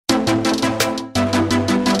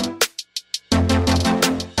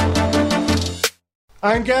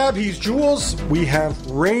I'm Gab, he's Juls. We have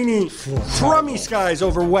rainy, crummy skies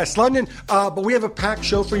over West London, but we have a packed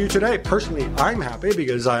show for you today. Personally, I'm happy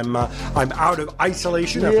because I'm out of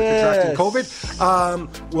isolation after contracting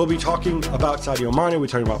COVID. We'll be talking about Sadio Mane. We're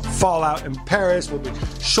talking about fallout in Paris. We'll be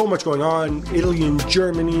so much going on. Italy and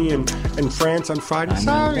Germany and France on Friday.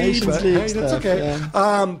 Sorry, but hey, that's okay.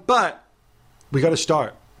 Yeah. But we got to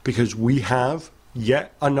start because we have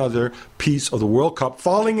yet another piece of the World Cup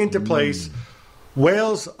falling into place.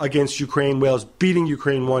 Wales against Ukraine. Wales beating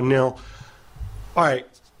Ukraine 1-0. All right.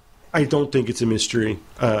 I don't think it's a mystery.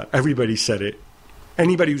 Everybody said it.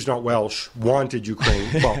 Anybody who's not Welsh wanted Ukraine.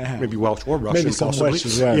 Well, maybe Welsh or Russian, maybe possibly. Welsh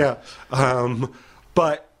as well. Yeah.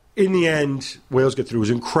 But in the end, Wales get through. It was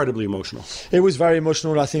incredibly emotional. It was very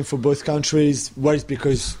emotional, I think, for both countries. Wales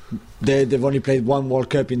because they've only played one World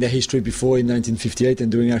Cup in their history before in 1958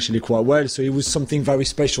 and doing actually quite well. So it was something very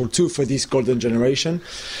special too for this golden generation.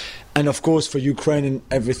 And of course, for Ukraine and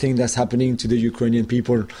everything that's happening to the Ukrainian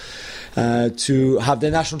people, to have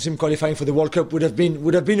their national team qualifying for the World Cup would have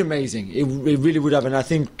been amazing. It really would have. And I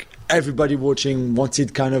think everybody watching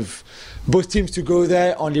wanted kind of both teams to go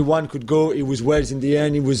there. Only one could go. It was Wales in the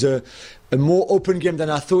end. It was a more open game than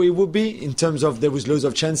I thought it would be. In terms of there was loads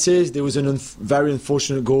of chances. There was a very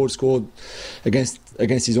unfortunate goal scored against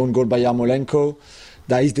his own goal by Yarmolenko.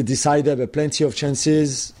 That is the decider, but plenty of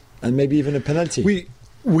chances and maybe even a penalty.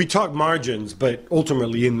 We talk margins, but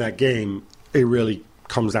ultimately in that game, it really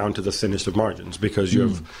comes down to the thinnest of margins because you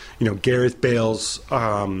have, Gareth Bale's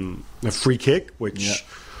a free kick, which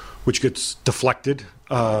gets deflected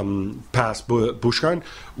past Bushkan.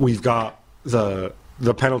 We've got the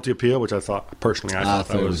penalty appeal, which I thought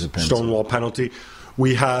that was a stonewall penalty.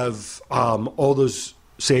 We have all those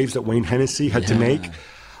saves that Wayne Hennessy had to make,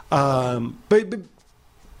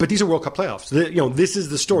 But these are World Cup playoffs. This is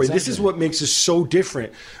the story. Exactly. This is what makes it so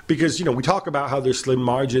different because, we talk about how there's slim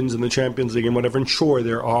margins in the Champions League and whatever, and sure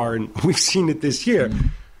there are, and we've seen it this year.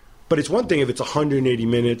 But it's one thing if it's 180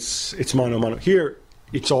 minutes, it's mano-mano. Here,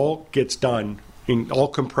 it all gets done, all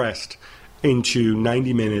compressed into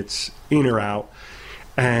 90 minutes, in or out.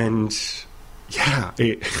 And, yeah,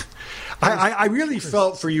 I really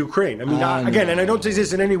felt for Ukraine. I mean, again, and I don't take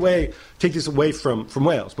this in any way, take this away from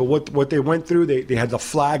Wales, but what they went through, they had the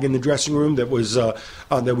flag in the dressing room that was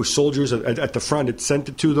there were soldiers at the front. It sent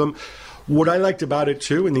it to them. What I liked about it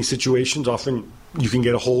too, in these situations, often you can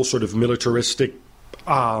get a whole sort of militaristic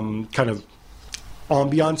kind of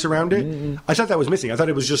ambiance around it. I thought that was missing. I thought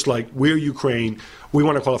it was just like, we're Ukraine, we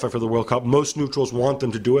want to qualify for the World Cup. Most neutrals want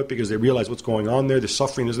them to do it because they realize what's going on there, the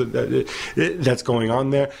suffering that's going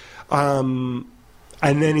on there. And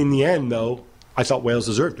then in the end, though, I thought Wales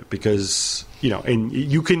deserved it because, and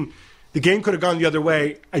the game could have gone the other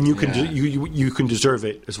way, and you can deserve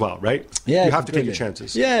it as well, right? Yeah, you have completely. to take your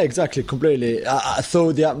chances. Yeah, exactly, completely. I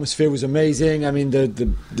thought the atmosphere was amazing. I mean,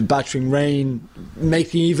 the battering rain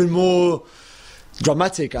making even more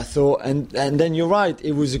dramatic, I thought, and then you're right.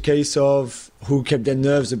 It was a case of who kept their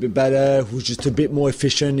nerves a bit better, who's just a bit more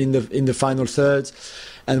efficient in the final thirds.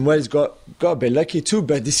 And Wales got a bit lucky too,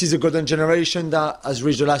 but this is a golden generation that has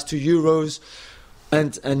reached the last 2 Euros.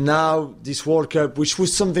 And now this World Cup, which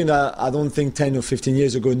was something that I don't think 10 or 15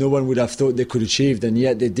 years ago no one would have thought they could achieve, and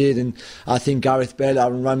yet they did. And I think Gareth, Bale,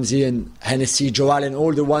 Aaron Ramsey and Hennessy, Joe Allen,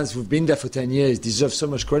 all the ones who've been there for 10 years deserve so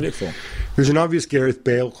much credit for. There's an obvious Gareth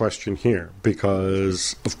Bale question here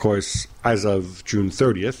because, of course, as of June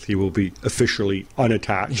 30th, he will be officially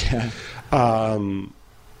unattached. Yeah.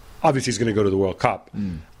 Obviously, he's going to go to the World Cup.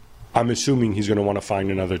 I'm assuming he's going to want to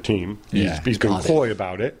find another team. He's been coy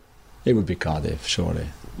about it. It would be Cardiff, surely.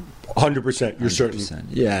 100%, you're certain?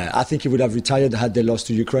 Yeah, I think he would have retired had they lost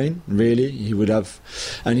to Ukraine, really. He would have.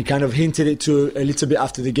 And he kind of hinted it to a little bit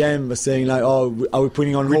after the game, by saying, like, oh, are we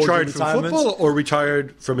putting on hold retired retirement? From football or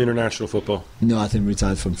retired from international football? No, I think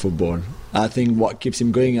retired from football. I think what keeps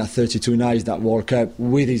him going at 32 now is that World Cup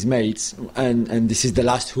with his mates, and this is the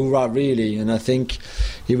last hurrah, really. And I think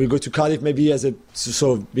he will go to Cardiff maybe as a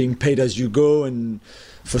sort of being paid as you go, and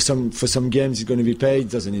for some games he's going to be paid,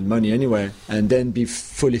 doesn't need money anyway, and then be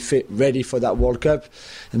fully fit, ready for that World Cup,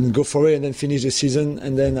 and then go for it, and then finish the season,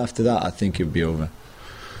 and then after that I think it'll be over.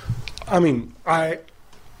 I mean, I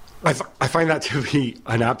find that to be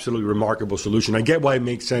an absolutely remarkable solution. I get why it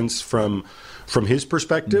makes sense from his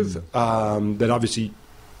perspective, that obviously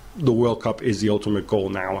the World Cup is the ultimate goal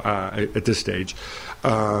now at this stage,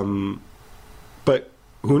 but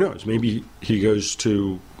who knows, maybe he goes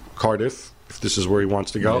to Cardiff if this is where he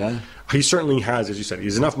wants to go. Yeah. He certainly has, as you said, he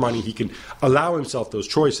has enough money, he can allow himself those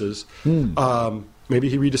choices. Maybe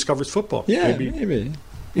he rediscovers football. Yeah, maybe.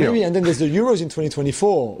 And then there's the Euros in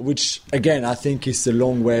 2024, which, again, I think is a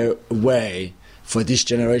long way away. for this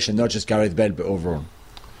generation, not just Gareth Bale, but overall.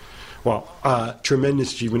 Well,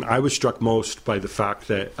 tremendous achievement. I was struck most by the fact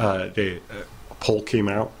that a poll came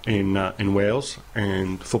out in Wales,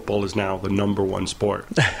 and football is now the number one sport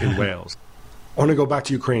in Wales. I want to go back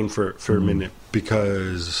to Ukraine for a minute,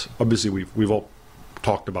 because obviously we've all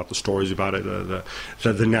talked about the stories about it.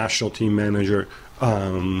 The national team manager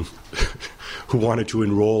who wanted to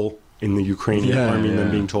enroll in the Ukrainian army, and then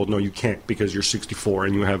being told, no, you can't because you're 64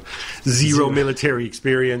 and you have zero military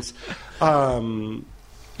experience. The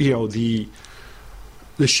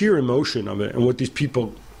sheer emotion of it, and what these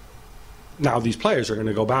people, now these players are going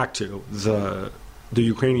to go back to, the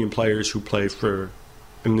Ukrainian players who play for,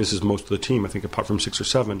 and this is most of the team, I think, apart from 6 or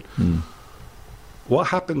 7. What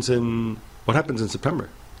happens in September?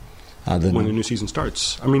 I don't know. When the new season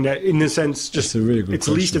starts. I mean, in the sense, just it's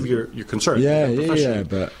the least of your concern. Yeah,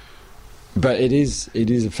 but it is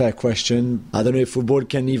a fair question. I don't know if football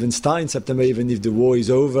can even start in September, even if the war is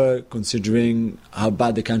over, considering how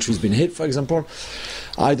bad the country's been hit, for example.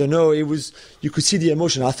 I don't know. You could see the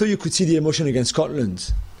emotion. I thought you could see the emotion against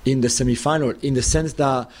Scotland in the semi-final, in the sense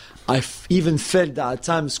that I even felt that at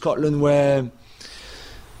times Scotland were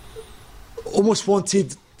almost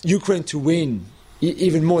wanted Ukraine to win,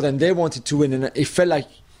 even more than they wanted to win, and it felt like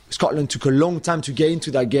Scotland took a long time to get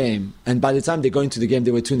into that game, and by the time they got into the game,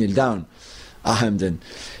 they were 2-0 down at Hampden.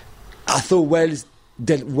 I thought Wales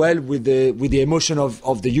dealt well with the emotion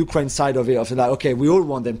of the Ukraine side of it, of like, okay, we all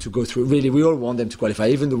want them to go through, really, we all want them to qualify.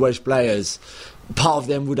 Even the Welsh players, part of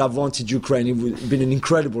them would have wanted Ukraine. It would have been an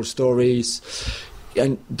incredible story,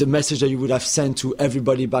 and the message that you would have sent to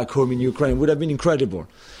everybody back home in Ukraine would have been incredible.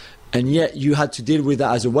 And yet you had to deal with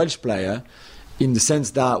that as a Welsh player, in the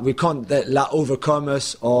sense that we can't let that overcome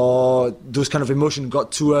us, or those kind of emotions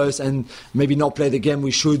got to us, and maybe not play the game we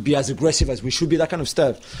should, be as aggressive as we should be, that kind of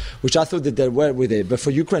stuff, which I thought that they were with it. But for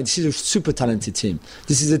Ukraine, this is a super talented team.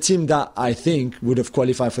 This is a team that I think would have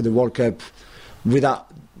qualified for the World Cup without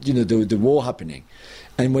the war happening.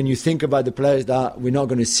 And when you think about the players that we're not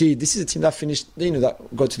going to see, this is a team that finished, that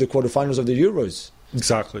got to the quarterfinals of the Euros.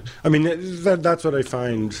 Exactly. I mean, that's what I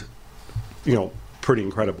find, pretty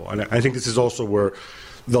incredible. And I think this is also where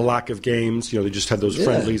the lack of games, they just had those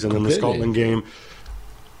friendlies, and then the Scotland game,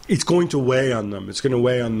 it's going to weigh on them. It's going to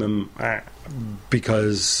weigh on them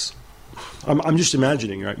because I'm just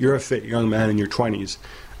imagining, right? You're a fit young man in your 20s,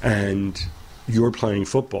 and you're playing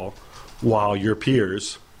football while your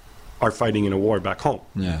peers are fighting in a war back home.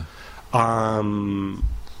 Yeah.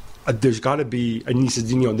 There's got to be, and he said,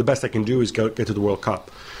 the best I can do is get to the World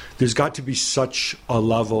Cup. There's got to be such a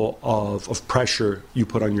level of pressure you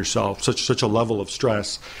put on yourself, such a level of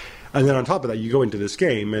stress. And then on top of that, you go into this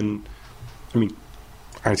game, and, I mean,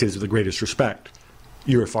 I say this with the greatest respect,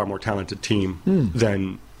 you're a far more talented team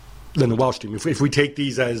than the Welsh team. If we take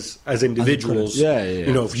these as individuals,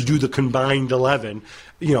 if you do the combined 11,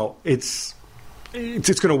 it's going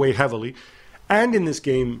to weigh heavily. And in this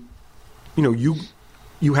game,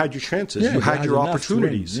 you had your chances. You had your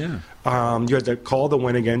opportunities. You had that call that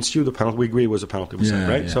went against you. The penalty, we agree, was a penalty,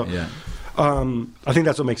 right? I think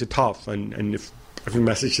that's what makes it tough. And if a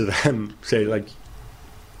message to them, say, like,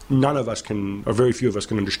 none of us can, or very few of us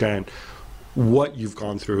can understand what you've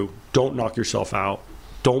gone through. Don't knock yourself out.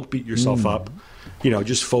 Don't beat yourself up.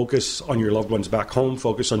 Just focus on your loved ones back home.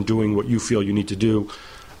 Focus on doing what you feel you need to do,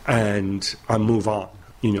 and move on.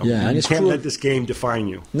 And you can't let this game define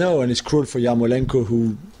you. No, and it's cruel for Yarmolenko,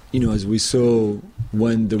 who, as we saw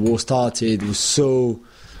when the war started, was so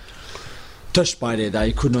touched by it that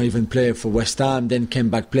he could not even play for West Ham, then came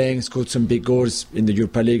back playing, scored some big goals in the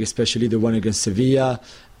Europa League, especially the one against Sevilla.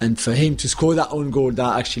 And for him to score that own goal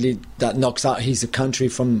that knocks out his country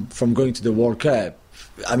from going to the World Cup,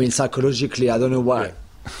 I mean, psychologically, I don't know what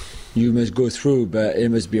you must go through, but it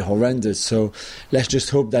must be horrendous. So let's just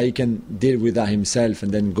hope that he can deal with that himself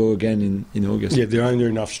and then go again in August. Yeah, they're under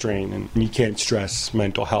enough strain, and you can't stress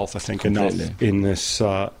mental health, I think, enough in this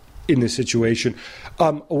situation.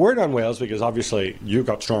 A word on Wales, because obviously you've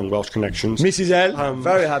got strong Welsh connections. Mrs. L,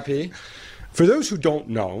 very happy. For those who don't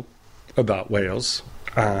know about Wales,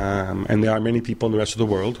 and there are many people in the rest of the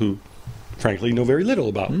world who, frankly, know very little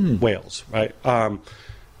about Wales, right?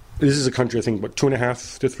 This is a country, I think,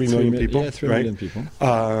 2.5 to 3 million people. 3 right? million people.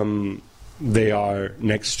 They are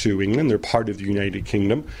next to England. They're part of the United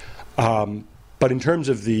Kingdom. But in terms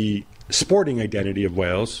of the sporting identity of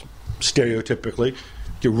Wales, stereotypically,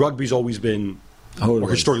 rugby's always been, or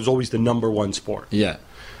historically, is always the number one sport. Yeah.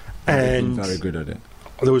 And very good at it.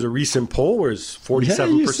 There was a recent poll where it's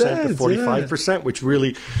 47% to 45%, which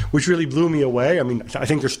really blew me away. I mean, I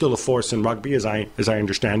think there's still a force in rugby, as I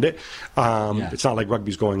understand it. It's not like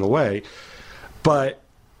rugby's going away, but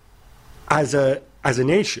as a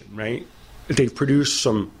nation, right? They've produced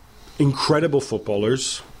some incredible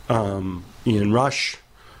footballers. Ian Rush,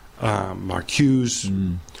 Mark Hughes,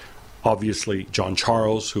 obviously John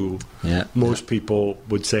Charles, who most people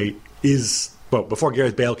would say is, well, before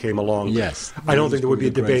Gareth Bale came along, I don't think there would be a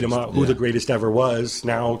debate about who the greatest ever was.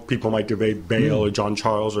 Now people might debate Bale or John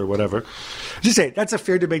Charles or whatever. Just say, that's a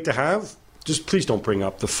fair debate to have. Just please don't bring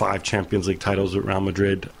up the 5 Champions League titles at Real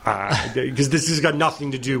Madrid, because this has got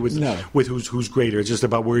nothing to do with who's greater. It's just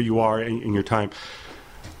about where you are in your time.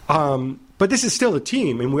 But this is still a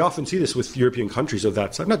team, and we often see this with European countries of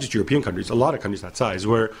that size, not just European countries, a lot of countries that size,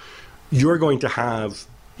 where you're going to have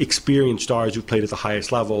experienced stars who've played at the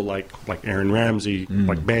highest level, like Aaron Ramsey,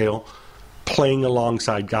 like Bale, playing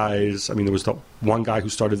alongside guys. I mean, there was the one guy who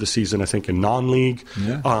started the season, I think, in non-league.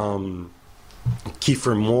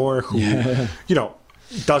 Kiefer Moore, who,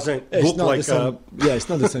 doesn't look like it's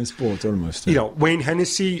not the same sport almost. Yeah. Wayne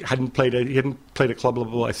Hennessy hadn't played at club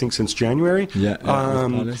level, I think, since January.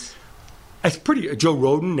 It's pretty. Joe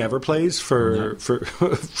Rodon never plays for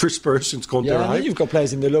Spurs since Conte arrived. You've got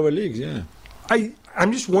players in the lower leagues. Yeah,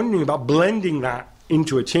 I'm just wondering about blending that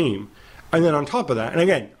into a team, and then on top of that, and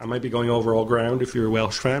again, I might be going over all ground if you're a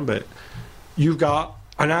Welsh fan, but you've got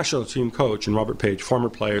a national team coach in Robert Page, former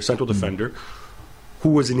player, central defender, who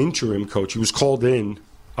was an interim coach. He was called in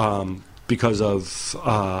because of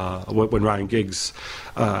when Ryan Giggs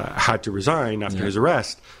had to resign after his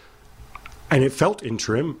arrest, and it felt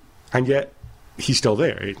interim, and yet he's still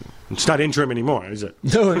there. It's not interim anymore, is it?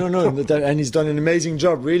 No. And he's done an amazing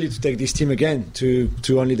job, really, to take this team again to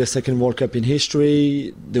only the second World Cup in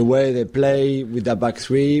history. The way they play with that back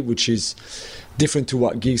three, which is different to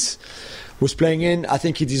what Giggs was playing in. I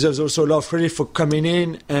think he deserves also a lot of credit for coming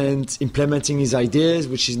in and implementing his ideas,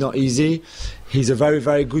 which is not easy. He's a very,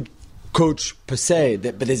 very good coach per se,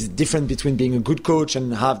 but there's a difference between being a good coach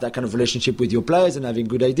and have that kind of relationship with your players and having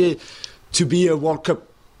good ideas to be a World Cup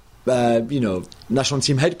national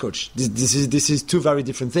team head coach. This is two very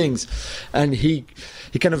different things, and he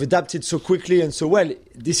kind of adapted so quickly and so well.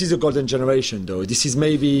 This is a golden generation, though. This is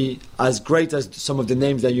maybe as great as some of the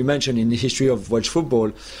names that you mentioned in the history of Welsh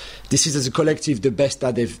football. This is, as a collective, the best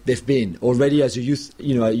that they've been already as a youth.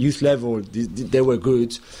 At youth level, they were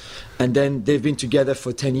good, and then they've been together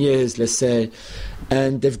for 10 years, let's say,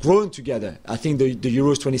 and they've grown together. I think the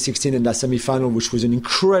Euros 2016 and that semi-final, which was an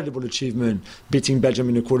incredible achievement, beating Belgium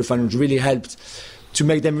in the quarterfinals, really helped to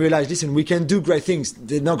make them realize, listen, we can do great things.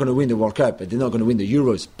 They're not going to win the World Cup, and they're not going to win the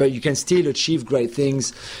Euros, but you can still achieve great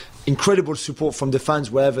things. Incredible support from the fans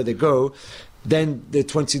wherever they go. Then the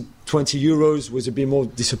 2020 Euros was a bit more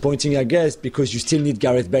disappointing, I guess, because you still need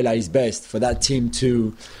Gareth Bale at his best for that team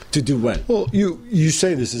to do well. Well, you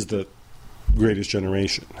say this is the greatest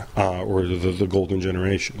generation, or the golden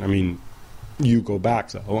generation. I mean, you go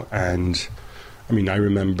back, though, and I mean, I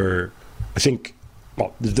remember, I think,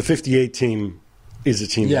 the 58 team is a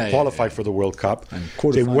team that qualified for the World Cup.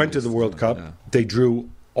 They went to the World Cup. Yeah. They drew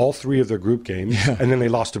all 3 of their group games, and then they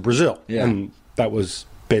lost to Brazil. Yeah. And that was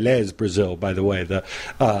Pele's Brazil, by the way.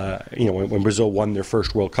 When Brazil won their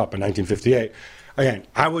first World Cup in 1958. Again,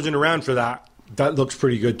 I wasn't around for that. That looks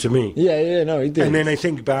pretty good to me. No, it did. And then I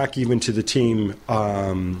think back even to the team,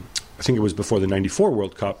 I think it was before the 94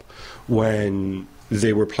 World Cup, when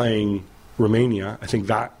they were playing Romania. I think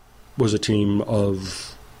that was a team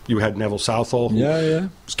of, you had Neville Southall, who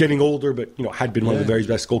was getting older, but had been one of the very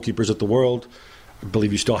best goalkeepers at the world. I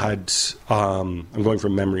believe you still had, I'm going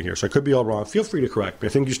from memory here, so I could be all wrong. Feel free to correct me.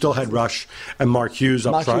 I think you still had Rush and Mark Hughes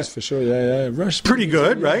up front. Mark Hughes, for sure, Rush. Pretty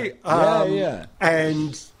good, right?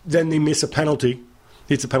 And then they miss a penalty.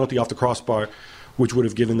 It's a penalty off the crossbar, which would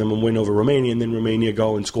have given them a win over Romania, and then Romania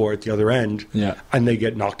go and score at the other end, and they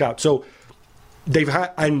get knocked out. So they've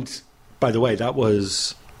had, and by the way, that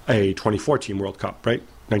was a 2014 World Cup, right?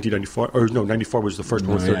 1994, or no, 94 was the first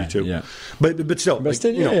one with 32. But still,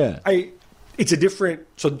 it's a different.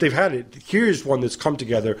 So they've had it. Here's one that's come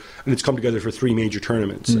together, and it's come together for 3 major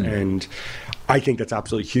tournaments, and I think that's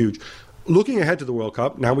absolutely huge. Looking ahead to the World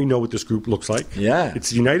Cup, now we know what this group looks like. Yeah,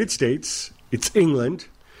 it's the United States, it's England,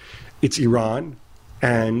 it's Iran,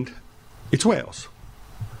 and it's Wales.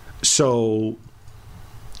 So,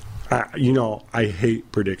 I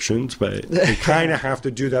hate predictions, but we kind of have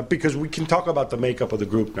to do that because we can talk about the makeup of the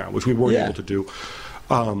group now, which we weren't able to do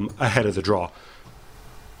ahead of the draw.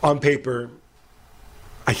 On paper,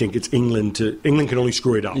 I think it's England. England can only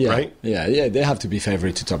screw it up, right? Yeah, they have to be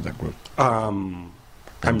favourite to top that group.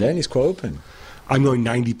 And then it's quite open. I'm going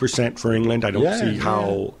 90% for England. I don't see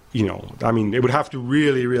how, I mean, it would have to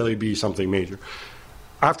really, really be something major.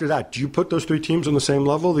 After that, do you put those 3 teams on the same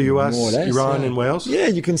level, the US, Iran, and Wales? Yeah,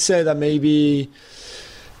 you can say that maybe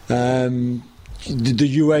The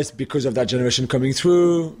US, because of that generation coming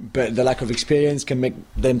through, but the lack of experience can make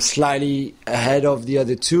them slightly ahead of the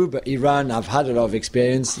other two. But Iran have had a lot of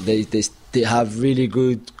experience. They have really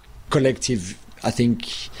good collective, I think,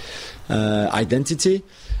 identity.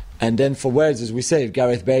 And then for Wales, as we say, if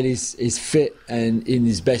Gareth Bale is fit and in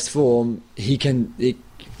his best form,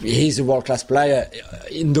 he's a world-class player.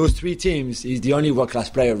 In those three teams, he's the only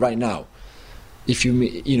world-class player right now. If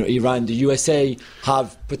Iran, the USA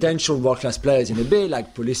have potential world-class players in a bit,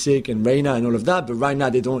 like Pulisic and Reina and all of that, but right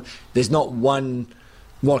now there's not one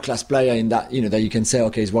world-class player in that, that you can say,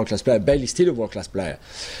 okay, he's a world-class player. Bale is still a world-class player.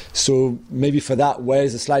 So maybe for that,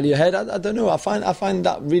 Wales are slightly ahead. I don't know. I find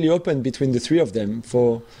that really open between the three of them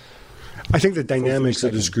for... I think the dynamics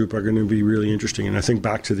of this group are going to be really interesting. And I think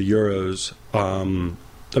back to the Euros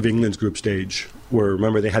of England's group stage, where,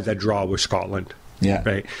 remember, they had that draw with Scotland. Yeah.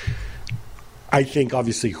 Right? I think,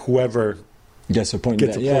 obviously, whoever gets a point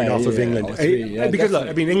off of England. Because,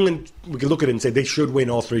 look, England, we can look at it and say they should win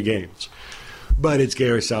all three games. But it's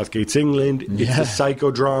Gareth Southgate's England. It's the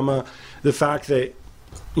psychodrama. The fact that,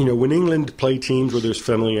 when England play teams where there's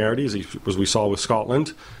familiarity, as we saw with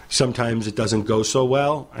Scotland, sometimes it doesn't go so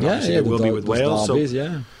well. And obviously it will be with Wales. Derbies,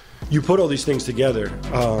 you put all these things together.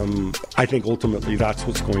 I think ultimately that's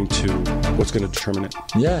what's going to determine it.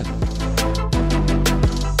 Yeah.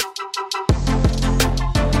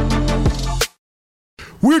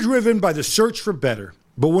 We're driven by the search for better.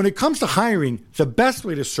 But when it comes to hiring, the best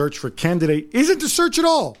way to search for a candidate isn't to search at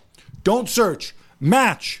all. Don't search.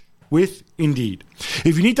 Match with Indeed.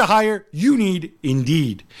 If you need to hire, you need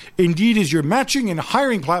Indeed. Indeed is your matching and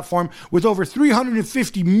hiring platform with over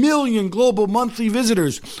 350 million global monthly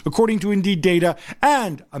visitors, according to Indeed data,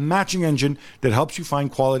 and a matching engine that helps you find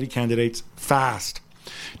quality candidates fast.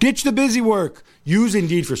 Ditch the busy work. Use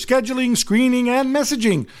Indeed for scheduling, screening, and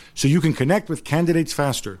messaging so you can connect with candidates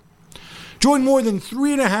faster. Join more than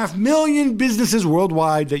 3.5 million businesses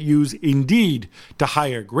worldwide that use Indeed to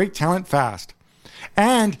hire great talent fast.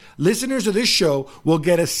 And listeners of this show will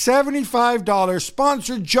get a $75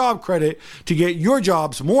 sponsored job credit to get your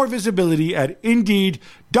jobs more visibility at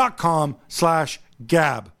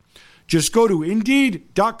Indeed.com/Gab. Just go to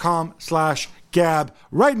Indeed.com/Gab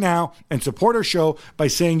right now and support our show by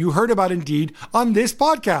saying you heard about Indeed on this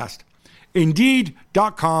podcast.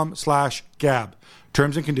 Indeed.com/Gab.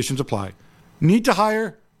 Terms and conditions apply. Need to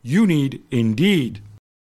hire? You need Indeed.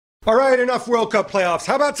 All right, enough World Cup playoffs.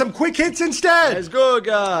 How about some quick hits instead? Let's go,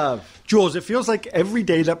 Gav. Jules, it feels like every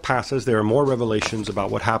day that passes, there are more revelations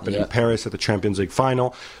about what happened in Paris at the Champions League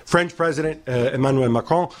final. French President Emmanuel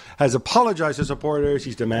Macron has apologized to supporters.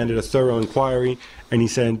 He's demanded a thorough inquiry, and he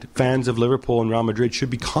said fans of Liverpool and Real Madrid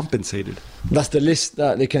should be compensated. That's the list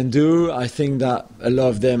that they can do. I think that a lot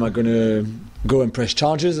of them are going to go and press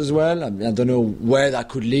charges as well. I don't know where that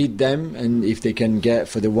could lead them, and if they can get,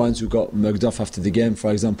 for the ones who got mugged off after the game,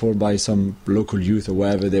 for example, by some local youth or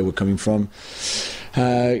wherever they were coming from,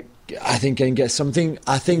 I think can get something.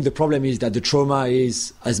 I think the problem is that the trauma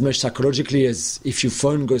is as much psychologically as if your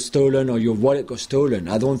phone goes stolen or your wallet goes stolen.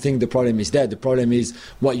 I don't think the problem is there. The problem is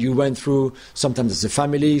what you went through, sometimes as a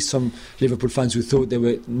family, some Liverpool fans who thought they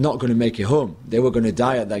were not going to make it home. They were going to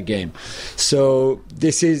die at that game. So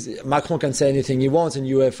this is, Macron can say anything he wants, and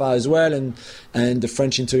UEFA as well, and the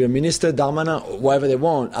French Interior Minister, Darmanin, whatever they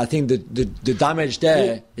want. I think the damage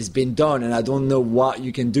there has been done, and I don't know what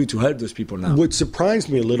you can do to help those people now. What surprised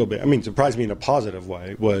me a little bit, surprised me in a positive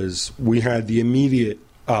way, was we had the immediate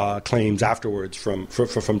claims afterwards from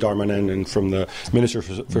Darmanin and from the Minister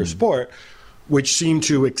for Sport, which seemed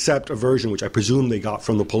to accept a version, which I presume they got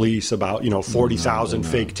from the police, about 40,000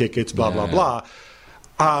 fake tickets, blah, blah, blah.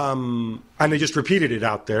 And they just repeated it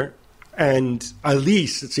out there. And at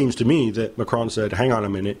least it seems to me that Macron said, hang on a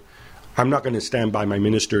minute, I'm not going to stand by my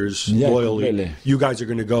ministers loyally. Completely. You guys are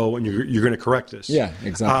going to go and you're going to correct this. Yeah,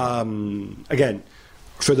 exactly. Again,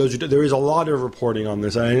 for those there is a lot of reporting on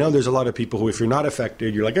this. And I know there's a lot of people who, if you're not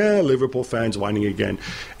affected, you're like, Liverpool fans whining again.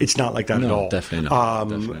 It's not like that at all. Definitely not.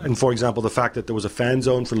 Definitely not. And for example, the fact that there was a fan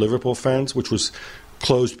zone for Liverpool fans, which was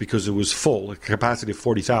closed because it was full, a capacity of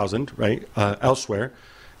 40,000, right, elsewhere,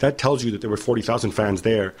 that tells you that there were 40,000 fans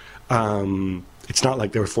there. It's not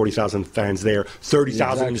like there were 40,000 fans there,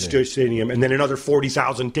 30,000 in the stadium, and then another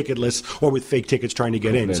 40,000 ticketless or with fake tickets trying to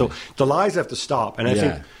get in. So the lies have to stop. And I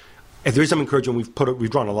think if there is some encouragement, we've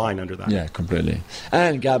drawn a line under that. Yeah, completely.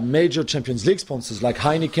 And Gab, major Champions League sponsors like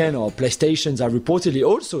Heineken or PlayStations are reportedly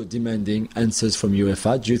also demanding answers from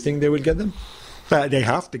UEFA. Do you think they will get them? They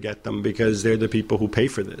have to get them because they're the people who pay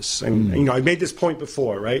for this. And I made this point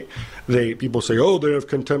before, right? People say, they have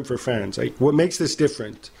contempt for fans. What makes this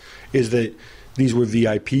different is that These were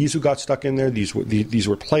VIPs who got stuck in there. These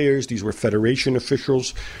were players. These were federation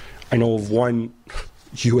officials. I know of one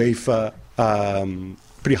UEFA,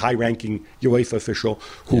 pretty high-ranking UEFA official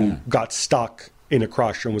who got stuck in a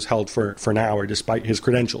crush and was held for an hour despite his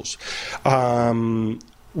credentials.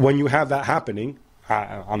 When you have that happening,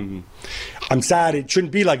 I'm sad it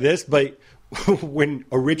shouldn't be like this, but when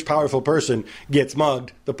a rich, powerful person gets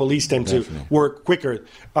mugged, the police tend to work quicker.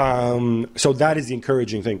 So that is the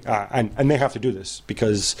encouraging thing. And they have to do this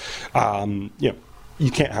because, you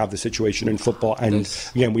can't have the situation in football. And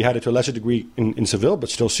again, we had it to a lesser degree in Seville, but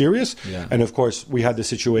still serious. Yeah. And of course, we had the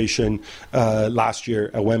situation last year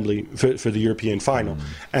at Wembley for the European final.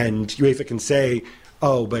 And UEFA can say,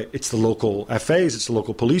 oh, but it's the local FAs, it's the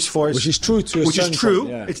local police force. Which is true to a Which is true.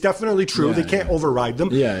 Yeah. It's definitely true. Yeah, they can't override them.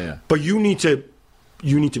 Yeah. But you need to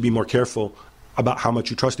be more careful about how much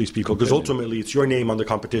you trust these people, because ultimately it's your name on the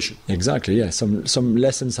competition. Exactly, yeah. Some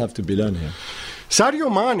lessons have to be learned here. Sadio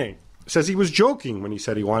Mane says he was joking when he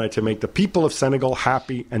said he wanted to make the people of Senegal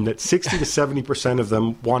happy and that 60 to 70% of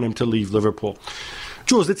them want him to leave Liverpool.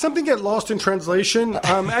 Jules, did something get lost in translation?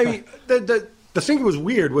 I mean, the thing that was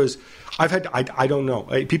weird was I don't know.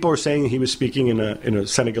 People were saying he was speaking in a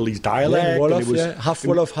Senegalese dialect. Wolof, and it was half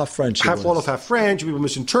Wolof, half French. Half Wolof, half French. People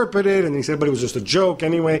misinterpreted, and he said, but it was just a joke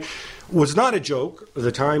anyway. Was not a joke.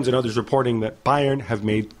 The Times and others reporting that Bayern have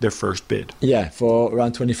made their first bid. Yeah, for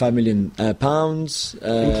around £25 million.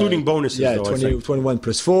 Including bonuses, though, 21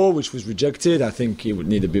 plus 4, which was rejected. I think he would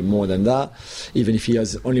need a bit more than that, even if he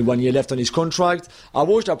has only 1 year left on his contract. I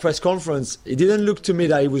watched that press conference. It didn't look to me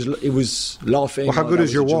that he was laughing. Well, how good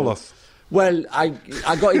is your Wolof? Well, I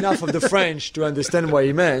got enough of the French to understand what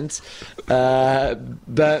he meant,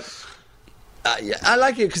 but I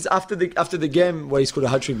like it because after the game where he scored a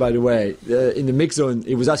hat-trick, by the way, in the mix zone,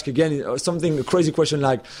 he was asked again a crazy question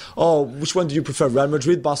like, "Oh, which one do you prefer, Real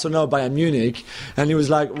Madrid, Barcelona, or Bayern Munich?" And he was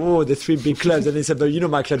like, "Oh, the three big clubs." And he said, "But you know,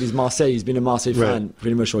 my club is Marseille. He's been a Marseille fan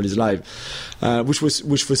pretty much all his life," which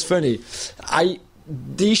was funny.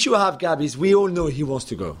 The issue I have, Gab, is we all know he wants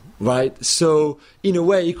to go, right? So in a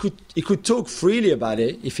way, he could talk freely about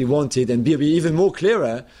it if he wanted and be even more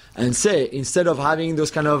clearer and say, instead of having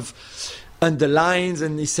those kind of underlines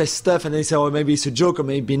and he says stuff and then he says, oh, maybe it's a joke or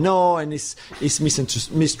maybe no, and it's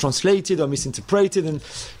mistranslated or misinterpreted, and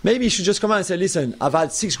maybe he should just come out and say, listen, I've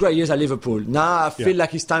had 6 great years at Liverpool. Now I feel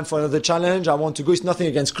like it's time for another challenge. I want to go. It's nothing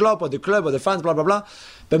against Klopp or the club or the fans, blah, blah, blah.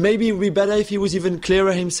 But maybe it would be better if he was even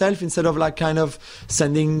clearer himself instead of like kind of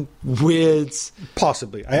sending weird...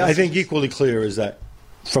 Possibly. I think equally clear is that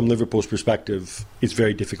from Liverpool's perspective, it's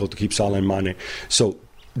very difficult to keep Salah and Mane. So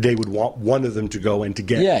they would want one of them to go and to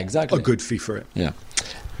get a good fee for it. Yeah.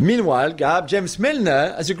 Meanwhile, Gab, James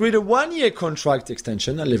Milner has agreed a 1-year contract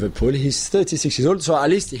extension at Liverpool. He's 36 years old, so at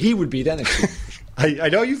least he will be there next year. I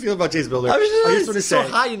know how you feel about James Milner. I just want to say, so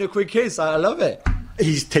high in a quick case. I love it.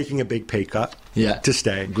 He's taking a big pay cut to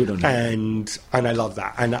stay. Good on him. And I love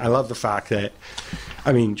that. And I love the fact that,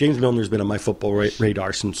 I mean, James Milner's been on my football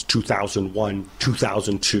radar since 2001,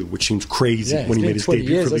 2002, which seems crazy when he made his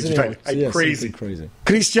debut for Leeds United. Crazy.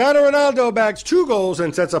 Cristiano Ronaldo bags 2 goals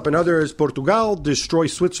and sets up another as Portugal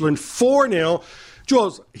destroys Switzerland 4-0.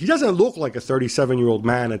 Jules, he doesn't look like a 37-year-old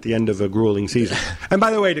man at the end of a grueling season. And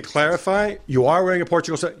by the way, to clarify, you are wearing a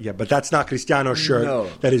Portugal shirt. Yeah, but that's not Cristiano's shirt. No.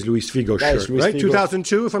 That is Luis Figo's shirt, right?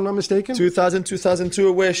 2002, if I'm not mistaken? 2002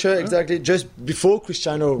 away shirt, exactly. Just before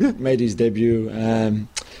Cristiano made his debut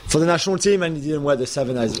for the national team, and he didn't wear the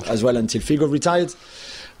 7 as well until Figo retired.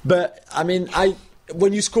 But, I mean,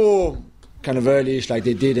 when you score kind of early-ish like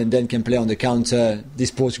they did and then can play on the counter, this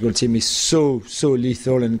Portugal team is so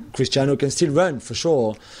lethal, and Cristiano can still run for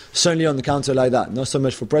sure, certainly on the counter like that. Not so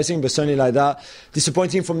much for pressing, but certainly like that.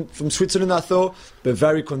 Disappointing from Switzerland, I thought, but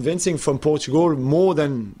very convincing from Portugal, more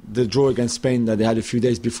than the draw against Spain that they had a few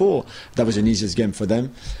days before. That was an easiest game for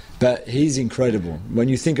them. But he's incredible. When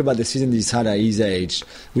you think about the season he's had at his age,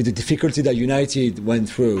 with the difficulty that United went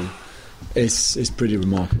through, it's pretty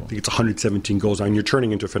remarkable. I think it's 117 goals, and you're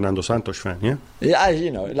turning into a Fernando Santos fan, yeah? Yeah,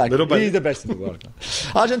 he's the best in the world.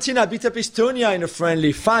 Argentina beat up Estonia in a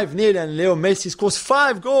friendly 5-0, and Leo Messi scores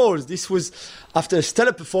 5 goals. This was after a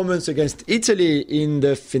stellar performance against Italy in the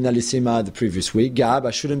Finalissima the previous week. Gab,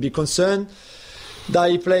 I shouldn't be concerned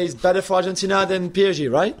that he plays better for Argentina than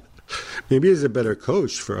PSG, right? Maybe he's a better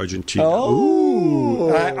coach for Argentina. Oh.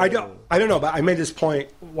 Ooh. I don't know, but I made this point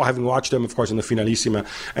having watched him, of course, in the Finalissima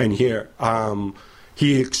and here.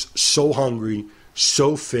 He is so hungry,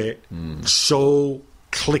 so fit, so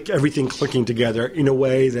everything clicking together in a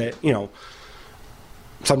way that,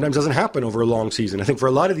 sometimes doesn't happen over a long season. I think for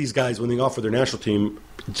a lot of these guys, when they offer their national team,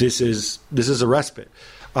 this is a respite.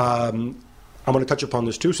 I'm going to touch upon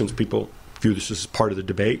this too, since people view this as part of the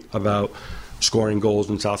debate about scoring goals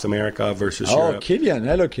in South America versus Europe. Kylian.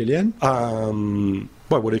 Hello, Kylian.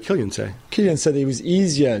 What did Kylian say? Kylian said it was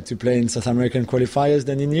easier to play in South American qualifiers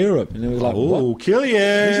than in Europe. And it was like, what?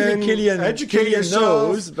 Kylian! Usually Educate Kylian yourself.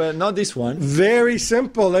 knows, but not this one. Very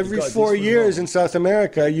simple. Every 4 years wrong. in South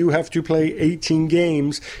America, you have to play 18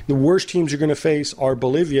 games. The worst teams you're going to face are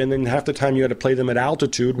Bolivia, and then half the time you got to play them at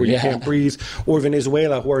altitude where you can't breathe, or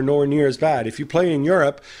Venezuela, who are nowhere near as bad. If you play in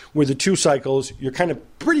Europe, where the 2 cycles, you're kind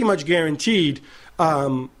of pretty much guaranteed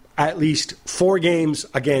at least 4 games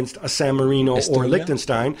against a San Marino or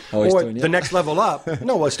Liechtenstein, or the next level up.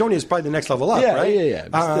 No, Estonia is probably the next level up, right?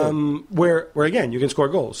 Yeah. Where again, you can score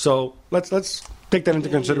goals. So let's take that into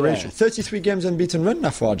consideration. 33 games unbeaten run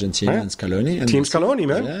now for Argentina and Scaloni. And Team Scaloni,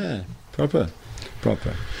 man. Yeah, proper.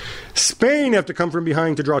 Spain have to come from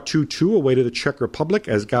behind to draw 2-2 away to the Czech Republic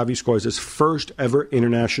as Gavi scores his first ever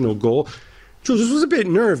international goal. Jules, this was a bit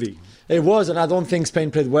nervy. It was, and I don't think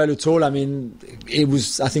Spain played well at all. I mean, it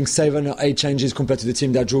was, I think, 7 or 8 changes compared to the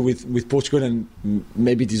team that drew with Portugal and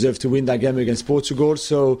maybe deserved to win that game against Portugal.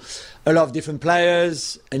 So a lot of different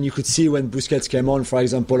players, and you could see when Busquets came on, for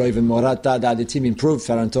example, or even Morata, that the team improved,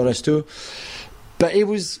 Ferran Torres too. But it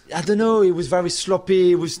was, I don't know, it was very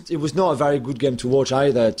sloppy. It was not a very good game to watch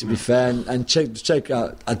either, to be fair. And Czech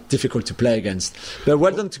are difficult to play against. But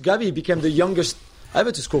well done to Gavi. He became the youngest ever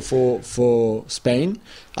to score for Spain.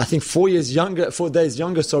 I think 4 days younger, than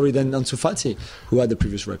Ansu Fati, who had the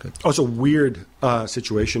previous record. Also, weird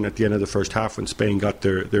situation at the end of the first half when Spain got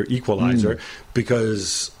their equalizer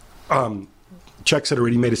because Czechs had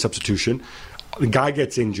already made a substitution. The guy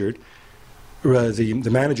gets injured. The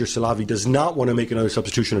manager, Salavi, does not want to make another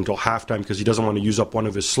substitution until halftime because he doesn't want to use up one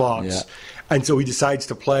of his slots. Yeah. And so he decides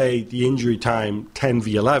to play the injury time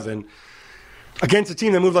 10v11 against a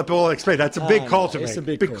team that moved like Bale explained. That's a big call to make. It's a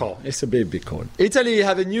big call. It's a big call. Italy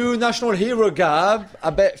have a new national hero, Gab.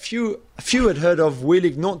 I bet few had heard of Will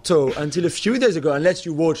Ignotto until a few days ago, unless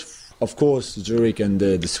you watch, of course, Zurich and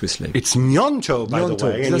the Swiss League. It's Gnonto, by the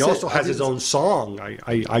way, and he also has his own own song.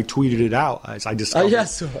 I tweeted it out as I discovered.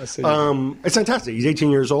 Yes, it's fantastic. He's 18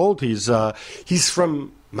 years old. He's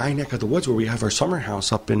from my neck of the woods where we have our summer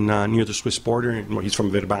house up in near the Swiss border. Well, he's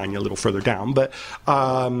from Verbania, a little further down, but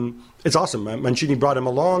it's awesome. Mancini brought him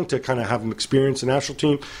along to kind of have him experience the national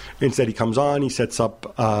team. Instead, he comes on, he sets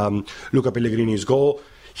up Luca Pellegrini's goal.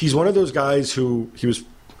 He's one of those guys who he was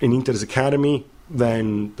in Inter's academy.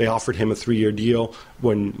 Then they offered him a 3-year deal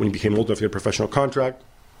when he became old enough to get a professional contract.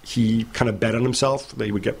 He kind of bet on himself that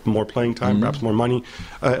he would get more playing time, perhaps more money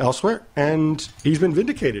elsewhere, and he's been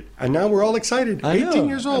vindicated. And now we're all excited. 18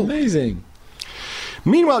 years old. Amazing.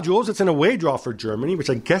 Meanwhile, Jules, it's an away draw for Germany, which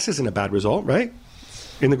I guess isn't a bad result, right?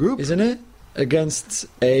 In the group? Isn't it? Against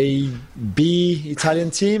a B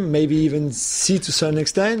Italian team, maybe even C to a certain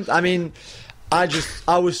extent. I mean, I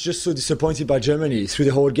was just so disappointed by Germany through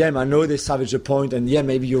the whole game. I know they savaged a point, and yeah,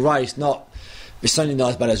 maybe you're right. It's certainly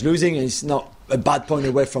not as bad as losing, and it's not a bad point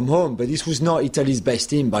away from home. But this was not Italy's best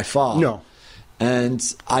team by far. No. And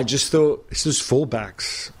I just thought it's those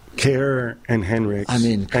fullbacks, Kerr and Henriks. I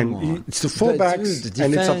mean, come on. It's the fullbacks, the defense,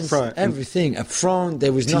 and it's up front. Everything up front.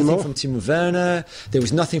 There was nothing from Timo Werner. There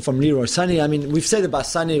was nothing from Leroy Sané. I mean, we've said about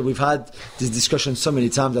Sané, we've had this discussion so many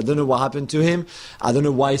times. I don't know what happened to him. I don't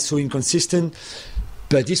know why he's so inconsistent.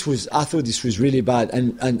 But I thought this was really bad.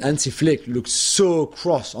 And Hansi Flick looked so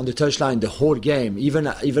cross on the touchline the whole game, even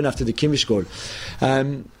after the Kimmich goal.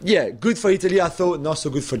 Good for Italy, I thought. Not so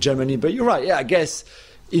good for Germany. But you're right. Yeah, I guess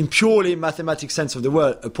in purely mathematical sense of the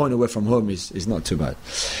word, a point away from home is not too bad.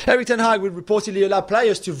 Erik ten Hag will reportedly allow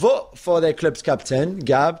players to vote for their club's captain,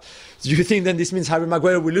 Gab. Do you think then this means Harry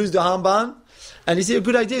Maguire will lose the armband? And is it a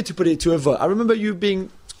good idea to put it to a vote? I remember you being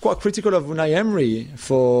quite critical of Unai Emery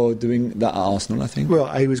for doing that at Arsenal, I think. Well,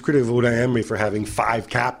 I was critical of Unai Emery for having 5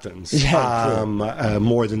 captains,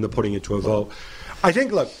 more than the putting it to a vote. I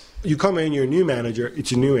think, look, you come in, you're a new manager,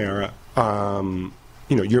 it's a new era.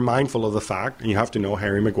 You're mindful of the fact, and you have to know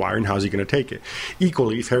Harry Maguire and how's he going to take it.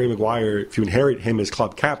 Equally, if you inherit him as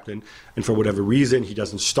club captain, and for whatever reason he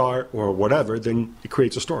doesn't start or whatever, then it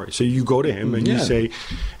creates a story. So you go to him and you say,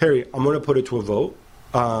 Harry, I'm going to put it to a vote.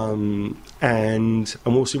 And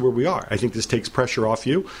we'll see where we are. I think this takes pressure off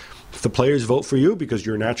you. If the players vote for you because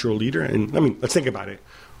you're a natural leader, and I mean, let's think about it.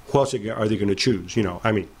 Who else are they going to choose?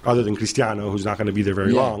 Other than Cristiano, who's not going to be there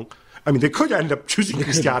very long. I mean, they could end up choosing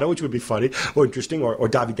Cristiano, which would be funny or interesting, or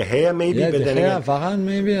David De Gea maybe. Yeah, but De then Gea, again, Varane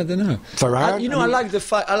maybe. I don't know. Varane. I like the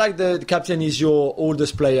fact. I like the captain is your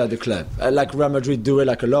oldest player at the club. Like Real Madrid do it,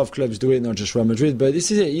 like a lot of clubs do it, not just Real Madrid. But this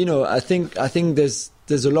is it. I think there's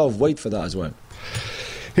a lot of weight for that as well.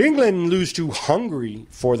 England lose to Hungary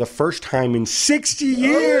for the first time in 60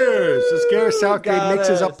 years as Gareth Southgate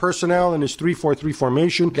mixes up personnel in his 3-4-3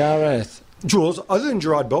 formation. Gareth. Jules, other than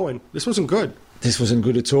Gerard Bowen, this wasn't good. This wasn't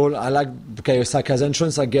good at all. I like Bukayo Saka's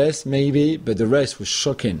entrance, I guess, maybe, but the rest was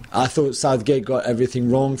shocking. I thought Southgate got everything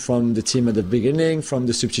wrong from the team at the beginning, from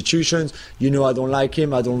the substitutions. I don't like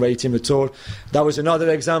him. I don't rate him at all. That was another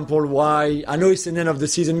example why... I know it's an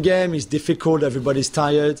end-of-the-season game. It's difficult. Everybody's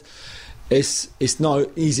tired. It's not an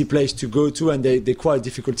easy place to go to, and they're quite a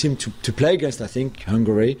difficult team to play against, I think,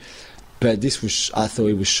 Hungary. But I thought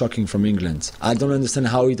it was shocking from England. I don't understand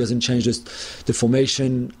how he doesn't change the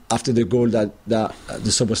formation after the goal, that the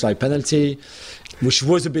Szoboszlai penalty, which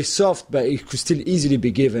was a bit soft, but it could still easily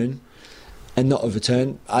be given and not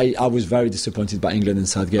overturned. I was very disappointed by England and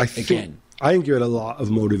Southgate again. I think you had a lot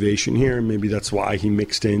of motivation here, and maybe that's why he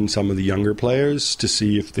mixed in some of the younger players to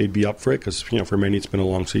see if they'd be up for it, because for many it's been a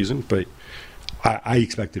long season, but I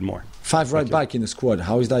expected more. 5 right back in the squad.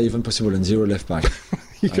 How is that even possible? And 0 left back.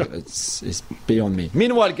 It's beyond me.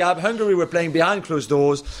 Meanwhile, Gab, Hungary were playing behind closed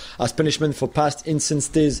doors as punishment for past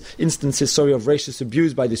instances of racist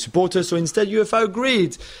abuse by the supporters. So instead, UEFA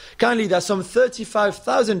agreed kindly that some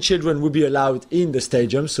 35,000 children would be allowed in the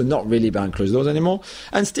stadium, so not really behind closed doors anymore.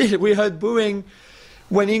 And still, we heard booing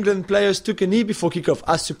when England players took a knee before kickoff,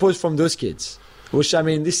 I suppose from those kids. Which,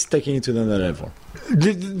 this is taking it to another level.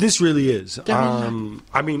 This really is. I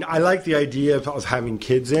like the idea of having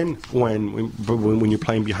kids in when you're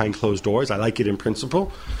playing behind closed doors. I like it in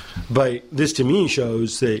principle. But this, to me,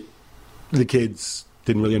 shows that the kids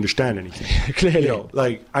didn't really understand anything. Clearly.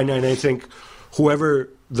 And I think whoever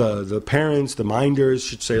the parents, the minders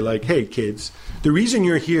should say, hey, kids, the reason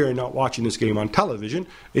you're here and not watching this game on television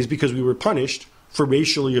is because we were punished for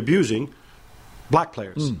racially abusing black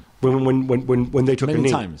players when they took a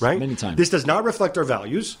knee, right? Many times. This does not reflect our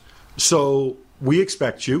values, so we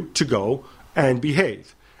expect you to go and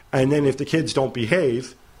behave. And then if the kids don't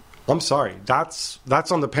behave, I'm sorry, that's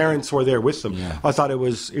on the parents who are there with them. Yeah. I thought it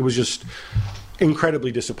was just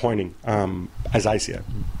incredibly disappointing, as I see it.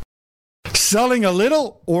 Selling a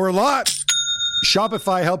little or a lot?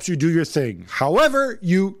 Shopify helps you do your thing. However,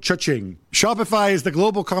 you cha-ching. Shopify is the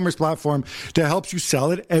global commerce platform that helps you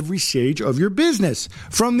sell at every stage of your business.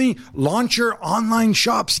 From the launch your online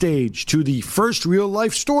shop stage to the first real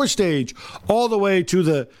life store stage, all the way to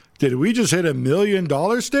the did we just hit $1 million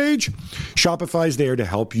stage? Shopify is there to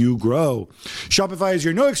help you grow. Shopify is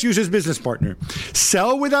your no excuses business partner.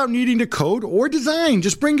 Sell without needing to code or design.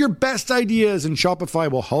 Just bring your best ideas and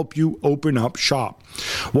Shopify will help you open up shop.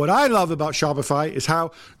 What I love about Shopify is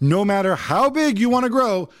how no matter how big you want to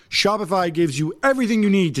grow, Shopify gives you everything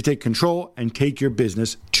you need to take control and take your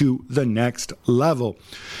business to the next level.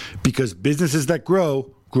 Because businesses that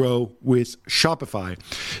grow with Shopify.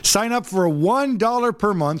 Sign up for a $1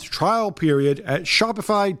 per month trial period at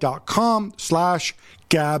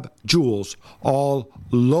shopify.com/GabJuls, all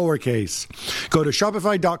lowercase. Go to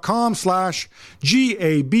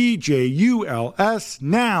shopify.com/GABJULS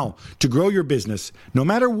now to grow your business, no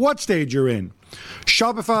matter what stage you're in.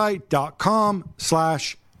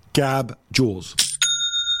 Shopify.com/GabJuls.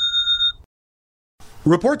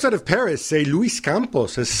 Reports out of Paris say Luis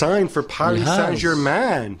Campos has signed for Paris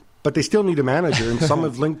Saint-Germain, but they still need a manager, and some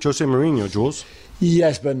have linked Jose Mourinho, Jules.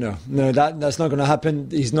 Yes, but no, that's not going to happen.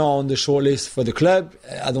 He's not on the shortlist for the club.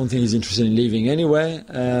 I don't think he's interested in leaving anyway.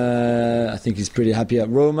 I think he's pretty happy at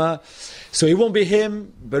Roma. So it won't be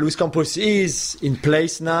him, but Luis Campos is in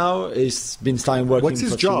place now. He's been starting working What's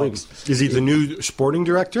his for job? 2 weeks. Is he the new sporting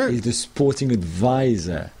director? He's the sporting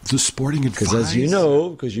advisor. The sporting advisor? Because as you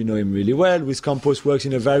know, because you know him really well, Luis Campos works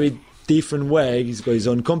in a very different way. He's got his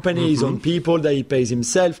own company, his own people that he pays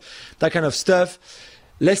himself, that kind of stuff.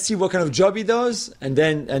 Let's see what kind of job he does, and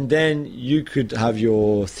then you could have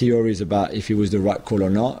your theories about if he was the right call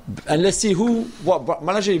or not. And let's see what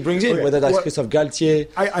manager he brings in, whether that's Christophe Galtier.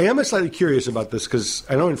 I am slightly curious about this because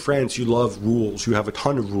I know in France you love rules. You have a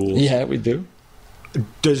ton of rules. Yeah, we do.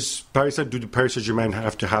 Do the Paris Saint-Germain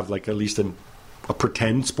have to have at least a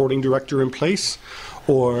pretend sporting director in place?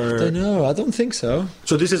 Or I don't know. I don't think so.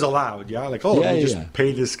 So this is allowed, yeah? Just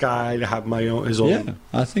pay this guy to have his own. Yeah,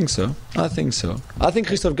 I think so. I think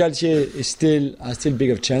Christophe Galtier has still big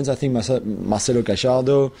of chance. I think Marcelo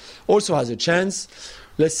Cacciardo also has a chance.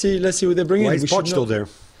 Let's see who they bring in. Why is Poch still there?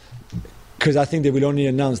 Because I think they will only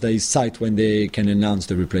announce that he's signed when they can announce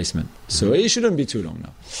the replacement. So it shouldn't be too long now.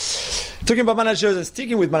 Talking about managers and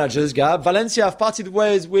sticking with managers, Gab, Valencia have parted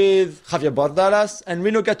ways with Javier Bordalás, and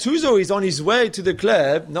Rino Gattuso is on his way to the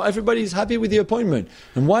club. Not everybody is happy with the appointment.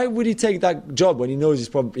 And why would he take that job when he knows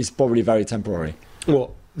it's probably very temporary?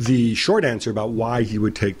 Well, the short answer about why he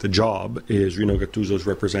would take the job is Rino Gattuso is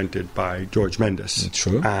represented by George Mendes.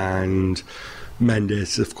 True. And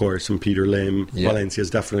Mendes, of course, and Peter Lim. Valencia is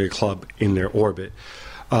definitely a club in their orbit.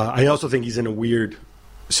 I also think he's in a weird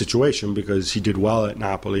situation because he did well at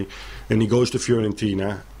Napoli, and he goes to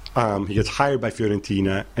Fiorentina. He gets hired by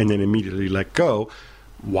Fiorentina and then immediately let go.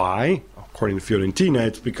 Why? According to Fiorentina,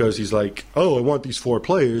 it's because he's like, oh, I want these 4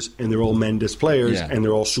 players, and they're all Mendes players, and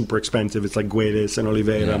they're all super expensive. It's like Guedes and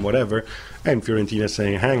Oliveira and whatever. And Fiorentina's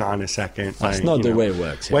saying, hang on a second. That's not the way it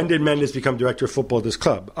works. When did Mendes become director of football at this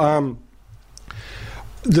club?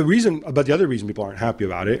 The other reason people aren't happy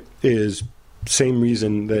about it is same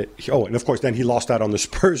reason that and of course then he lost out on the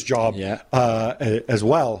Spurs job as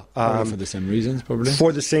well. For the same reasons, probably.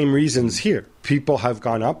 For the same reasons here. People have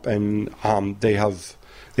gone up and they have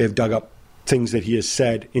dug up things that he has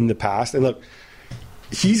said in the past. And look,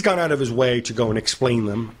 he's gone out of his way to go and explain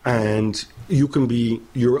them, and you can be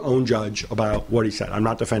your own judge about what he said. I'm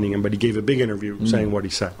not defending him, but he gave a big interview saying what he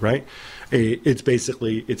said, right? It's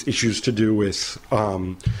issues to do with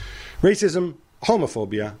racism,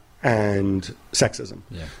 homophobia, and sexism.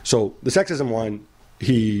 Yeah. So the sexism one,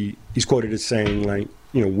 he's quoted as saying, like,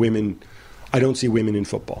 women, I don't see women in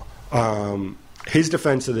football. His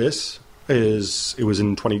defense of this is, it was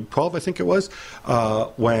in 2012, I think it was,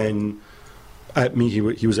 when he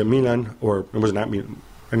was at Milan, or it wasn't at Milan.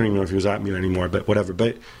 I don't even know if he was at Milan anymore, but whatever.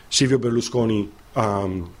 But Silvio Berlusconi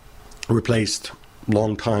replaced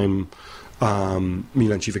longtime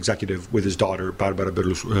Milan chief executive with his daughter, Barbara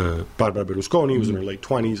Berlusconi, who was in her late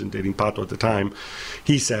 20s and dating Pato at the time.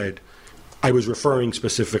 He said, I was referring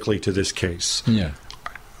specifically to this case. Yeah.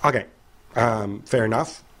 Okay, fair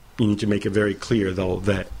enough. You need to make it very clear, though,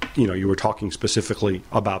 that you were talking specifically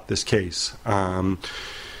about this case.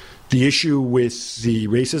 The issue with the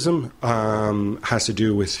racism has to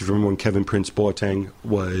do with, if you remember, when Kevin Prince Boateng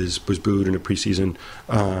was booed in a preseason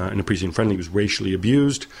friendly, he was racially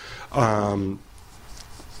abused.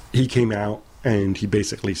 He came out and he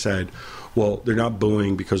basically said, well, they're not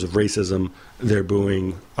booing because of racism, they're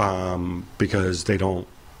booing because they don't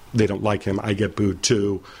like him. I get booed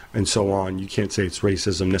too, and so on. You can't say it's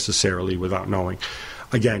racism necessarily without knowing.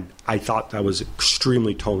 Again, I thought that was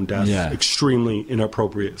extremely tone deaf, extremely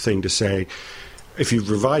inappropriate thing to say. If you've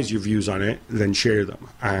revised your views on it, then share them.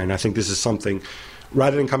 And I think this is something,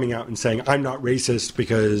 rather than coming out and saying, I'm not racist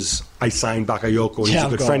because I signed Bakayoko and he's a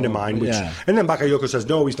good friend of mine, and then Bakayoko says,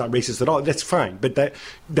 no, he's not racist at all, that's fine. But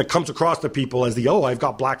that comes across to people as I've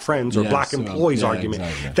got black friends or black employees argument.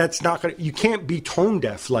 Exactly. That's not going to, you can't be tone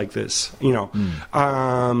deaf like this,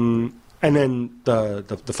 And then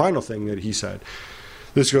the final thing that he said,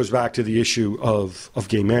 this goes back to the issue of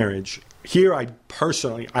gay marriage. Here, I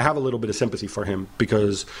have a little bit of sympathy for him,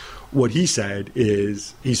 because what he said,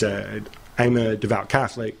 I'm a devout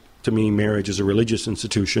Catholic. To me, marriage is a religious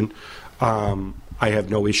institution. I have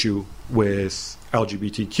no issue with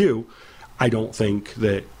LGBTQ. I don't think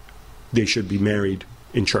that they should be married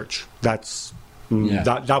in church. That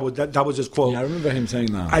was his quote. Yeah, I remember him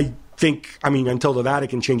saying that. Until the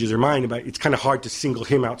Vatican changes their mind, it's kind of hard to single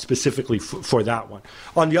him out specifically for that one.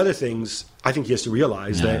 On the other things, I think he has to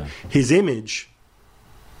realize that his image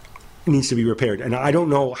needs to be repaired. And I don't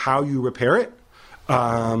know how you repair it.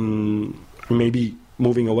 Maybe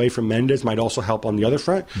moving away from Mendes might also help on the other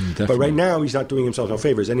front. But right now, he's not doing himself no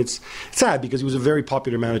favors. And it's sad, because he was a very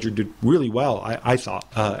popular manager, did really well, I thought,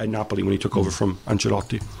 at Napoli when he took over from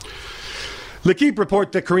Ancelotti. L'Equipe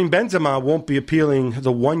report that Karim Benzema won't be appealing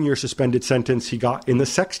the 1-year suspended sentence he got in the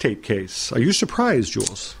sex tape case. Are you surprised,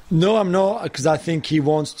 Jules? No, I'm not, because I think he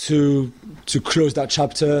wants to close that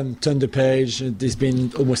chapter and turn the page. It's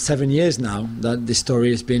been almost 7 years now that this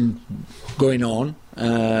story has been going on.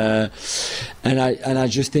 And I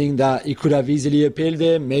just think that he could have easily appealed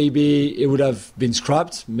it. Maybe it would have been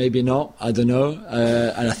scrapped, maybe not, I don't know.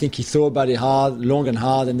 And I think he thought about it long and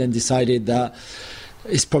hard, and then decided that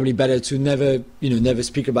it's probably better to never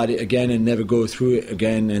speak about it again and never go through it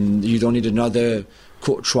again. And you don't need another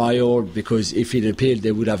court trial, because if he'd appealed,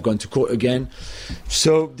 they would have gone to court again.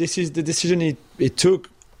 So this is the decision it took.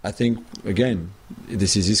 I think, again,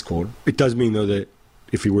 this is his call. It does mean, though, that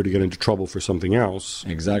if he were to get into trouble for something else,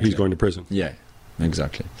 he's going to prison. Yeah.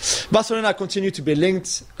 Exactly. Barcelona continue to be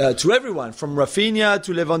linked to everyone, from Rafinha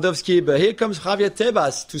to Lewandowski, but here comes Javier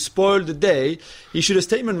Tebas to spoil the day. He issued a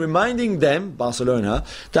statement reminding them, Barcelona,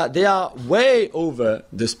 that they are way over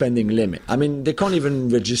the spending limit. I mean, they can't even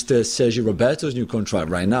register Sergio Roberto's new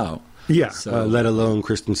contract right now. Yeah, so, let alone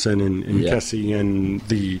Christensen and Kessie. And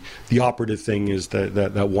the operative thing is that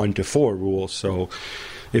 1-4 rule. So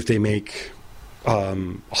if they make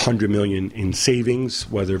 100 million in savings,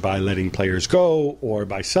 whether by letting players go or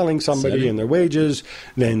by selling somebody and their wages,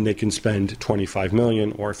 then they can spend 25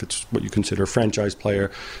 million, or if it's what you consider a franchise player,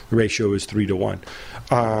 the ratio is 3-1.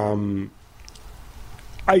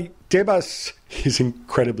 Tebas is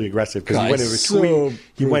incredibly aggressive because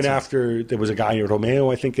he went after, there was a guy, Romeo,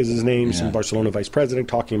 I think is his name, some Barcelona vice president,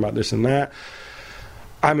 talking about this and that.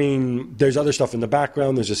 I mean, there's other stuff in the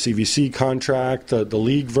background. There's a CVC contract, the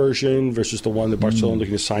league version versus the one that Barcelona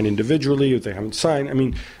looking to sign individually if they haven't signed. I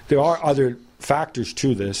mean, there are other factors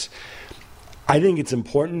to this. I think it's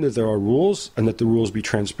important that there are rules and that the rules be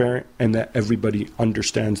transparent and that everybody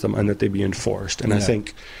understands them and that they be enforced. And I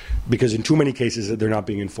think because in too many cases they're not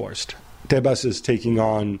being enforced. Tebas is taking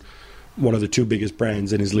on one of the two biggest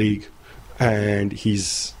brands in his league, and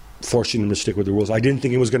he's forcing them to stick with the rules. I didn't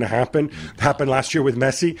think it was going to happen. It happened last year with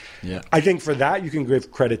Messi. Yeah. I think for that you can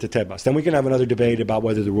give credit to Tebas. Then we can have another debate about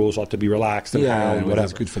whether the rules ought to be relaxed and how and whatever.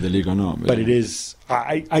 It's good for the league or not. But it is.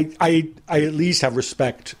 I at least have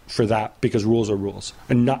respect for that because rules are rules,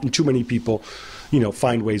 and not too many people,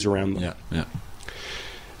 find ways around them. Yeah.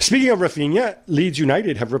 Speaking of Rafinha, Leeds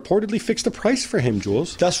United have reportedly fixed a price for him,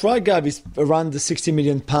 Jules. That's right, Gab. It's around the £60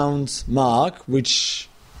 million mark, which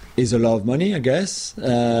is a lot of money, I guess,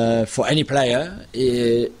 for any player,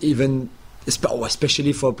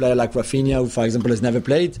 especially for a player like Rafinha, who, for example, has never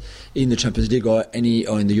played in the Champions League or in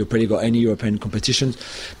the Europa League or any European competitions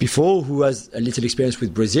before, who has a little experience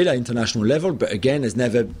with Brazil at international level, but again has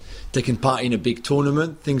never taken part in a big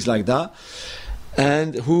tournament, things like that,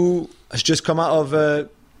 and who has just come out of a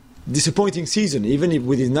disappointing season, even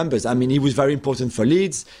with his numbers. I mean, he was very important for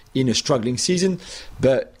Leeds in a struggling season,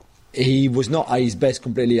 but he was not at his best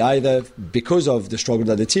completely either because of the struggle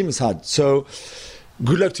that the team has had. So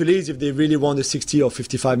good luck to Leeds if they really want the 60 or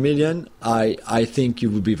 55 million. I think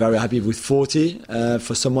you would be very happy with 40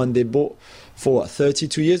 for someone they bought for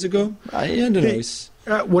 32 years ago. I don't know.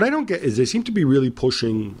 What I don't get is they seem to be really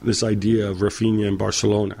pushing this idea of Rafinha in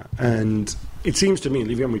Barcelona. And it seems to me,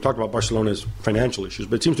 we talked about Barcelona's financial issues,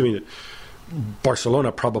 but it seems to me that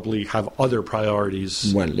Barcelona probably have other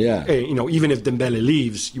priorities. Well, yeah. Even if Dembele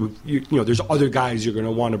leaves, there's other guys you're going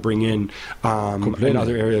to want to bring in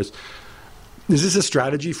other areas. Is this a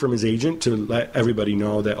strategy from his agent to let everybody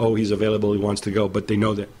know that, he's available, he wants to go, but they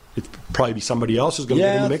know that it'd probably be somebody else who's going to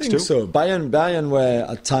get in the mix too? So. Bayern were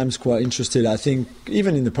at times quite interested. I think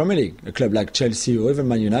even in the Premier League, a club like Chelsea or even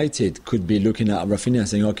Man United could be looking at Rafinha and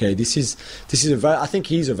saying, okay, this is I think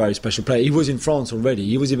he's a very special player. He was in France already.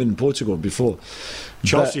 He was even in Portugal before.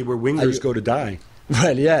 Chelsea, where wingers go to die.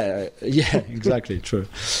 Well, yeah, exactly, true.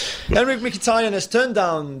 Henrik Mkhitaryan has turned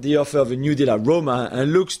down the offer of a new deal at Roma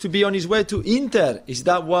and looks to be on his way to Inter. Is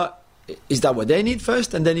that what they need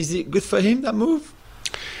first, and then is it good for him, that move?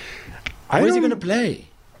 Where is he going to play?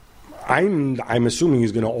 I'm assuming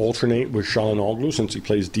he's going to alternate with Çalhanoğlu since he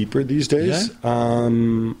plays deeper these days.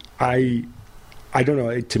 Yeah. I don't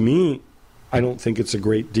know. To me, I don't think it's a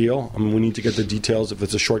great deal. I mean, we need to get the details. If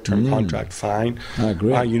it's a short-term contract, fine. I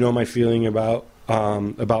agree. My feeling about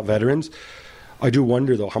veterans. I do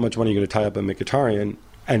wonder, though, how much money you're going to tie up in Mkhitaryan,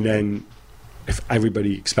 and then if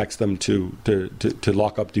everybody expects them to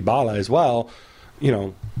lock up Dybala as well,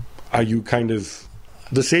 are you kind of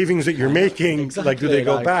the savings that you're making? Exactly, do they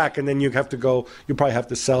go back, and then you probably have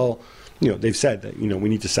to sell. They've said that we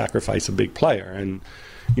need to sacrifice a big player, and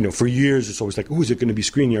for years it's always like, is it going to be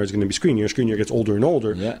Skriniar? Is it going to be Skriniar? Skriniar gets older and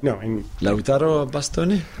older. Yeah. No, and Lautaro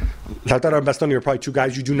Bastoni. Lautaro and Bastoni are probably two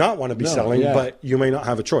guys you do not want to be selling, but you may not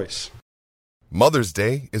have a choice. Mother's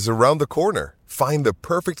Day is around the corner. Find the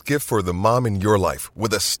perfect gift for the mom in your life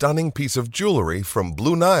with a stunning piece of jewelry from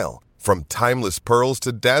Blue Nile. From timeless pearls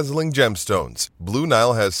to dazzling gemstones, Blue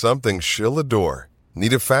Nile has something she'll adore.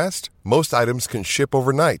 Need it fast? Most items can ship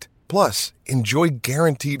overnight. Plus, enjoy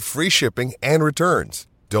guaranteed free shipping and returns.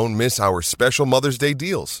 Don't miss our special Mother's Day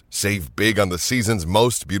deals. Save big on the season's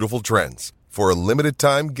most beautiful trends. For a limited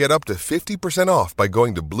time, get up to 50% off by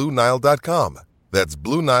going to BlueNile.com. That's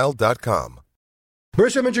BlueNile.com.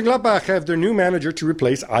 Borussia Mönchengladbach have their new manager to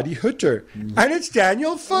replace Adi Hütter. And it's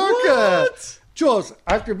Daniel Farke. What? Jules,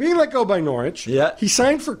 after being let go by Norwich, he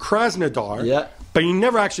signed for Krasnodar, but he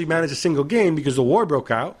never actually managed a single game because the war broke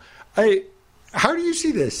out. How do you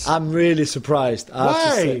see this? I'm really surprised.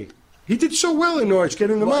 Why? He did so well in Norwich,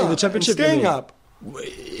 getting them up, in the championship, and staying up.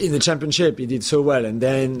 In the championship, he did so well, and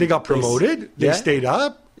then they got promoted. They stayed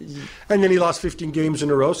up, and then he lost 15 games in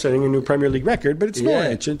a row, setting a new Premier League record. But it's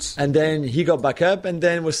Norwich. And then he got back up, and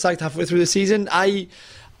then was sacked halfway through the season. I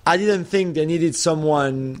didn't think they needed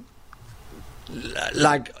someone.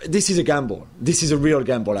 Like, this is a gamble. This is a real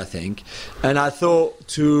gamble, I think. And I thought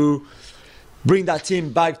to bring that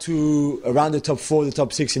team back to around the top 4, the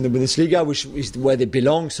top 6 in the Bundesliga, which is where they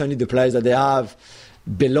belong. Certainly the players that they have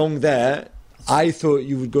belong there. I thought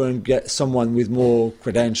you would go and get someone with more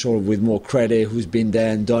credential, with more credit, who's been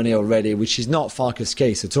there and done it already, which is not Farke's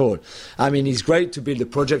case at all. I mean, it's great to build a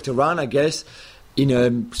project around, I guess, in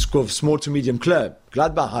a small to medium club.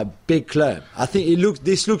 Gladbach, a big club. I think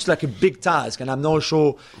this looks like a big task, and I'm not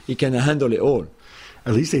sure he can handle it all.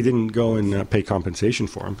 At least they didn't go and pay compensation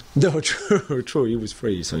for him. No, true. He was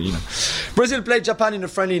free, so you know. Brazil played Japan in a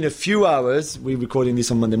friendly in a few hours. We're recording this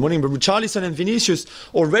on Monday morning. But Richarlison and Vinicius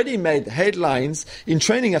already made headlines in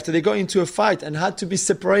training after they got into a fight and had to be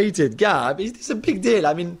separated. Gab, is this a big deal?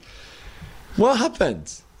 I mean, what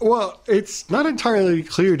happened? Well, it's not entirely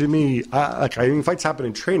clear to me. Fights happen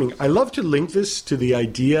in training. I love to link this to the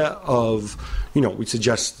idea of, we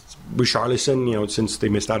suggest Richarlison, since they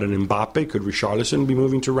missed out on Mbappe, could Richarlison be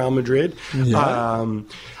moving to Real Madrid? Yeah.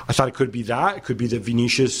 I thought it could be that. It could be that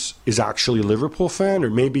Vinicius is actually a Liverpool fan, or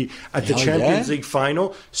maybe at the Champions League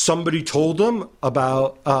final, somebody told them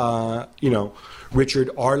about, Richard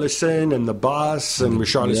Arlison and the boss, and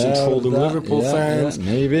Richarlison told them Liverpool fans. Yeah,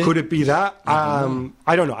 maybe. Could it be that?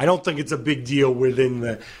 I don't know. I don't think it's a big deal within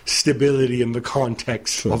the stability and the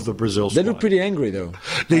context of the Brazil squad. They look pretty angry, though.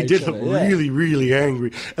 They did look really, really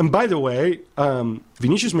angry. And by the way,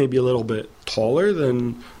 Vinicius may be a little bit taller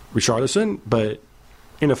than Richarlison, but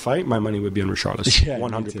in a fight, my money would be on Richarlison. Yeah,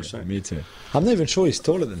 100%. Me too. I'm not even sure he's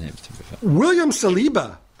taller than him, to be fair. William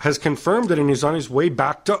Saliba has confirmed that he's on his way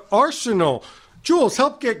back to Arsenal. Jules,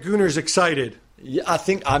 help get Gooners excited. Yeah,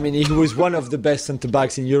 he was one of the best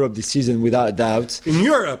centre-backs in Europe this season, without a doubt. In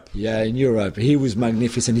Europe? Yeah, in Europe. He was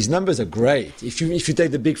magnificent. His numbers are great. If you take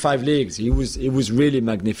the big 5 leagues, he was really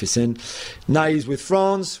magnificent. Now he's with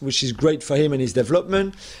France, which is great for him and his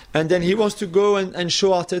development. And then he wants to go and show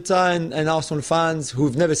Arteta and Arsenal fans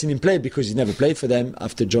who've never seen him play, because he's never played for them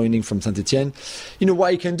after joining from Saint-Etienne,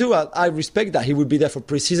 what he can do. I respect that. He would be there for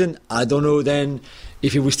pre-season. I don't know then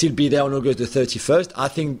if he will still be there on August the 31st. I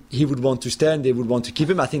think he would want to stay and they would want to keep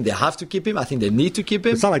him. I think they have to keep him. I think they need to keep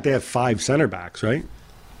him. It's not like they have 5 centre backs, right?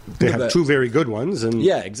 They have 2 very good ones. And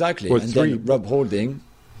yeah, exactly. Or and 3. Then Rob Holding.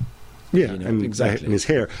 Yeah, and exactly. And his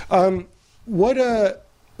hair. Who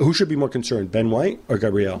should be more concerned, Ben White or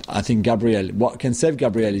Gabriel? I think Gabriel. What can save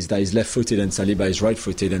Gabriel is that he's left-footed and Saliba is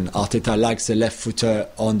right-footed, and Arteta likes a left-footer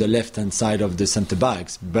on the left-hand side of the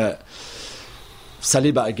centre-backs. But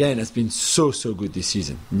Saliba, again, has been so good this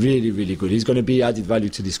season. Really, really good. He's going to be added value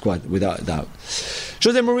to the squad, without a doubt.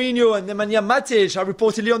 Jose Mourinho and Nemanja Matic are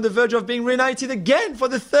reportedly on the verge of being reunited again for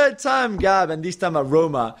the 3rd time, Gab, and this time at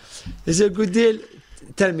Roma. Is it a good deal?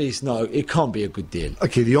 Tell me it can't be a good deal.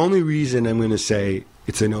 Okay, the only reason I'm going to say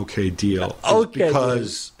it's an okay deal is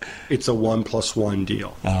because it's a 1+1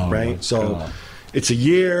 deal, right? So it's a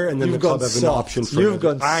year, and then the club have an option for You've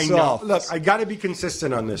gone soft. I know. Look, I got to be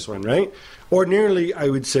consistent on this one, right? Ordinarily, I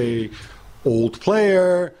would say old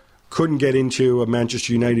player, couldn't get into a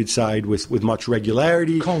Manchester United side with much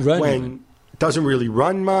regularity. Can't run when doesn't really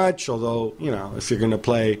run much, although, if you're going to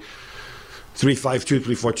play 3-5-2,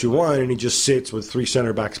 3-4-2-1, and he just sits with 3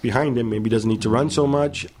 center backs behind him, maybe doesn't need to run so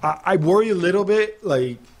much. I worry a little bit,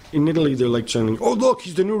 like in Italy, they're like saying, "Oh, look,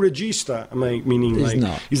 he's the new regista." Meaning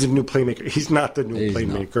he's a new playmaker. He's not the new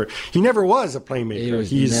playmaker. Not. He never was a playmaker.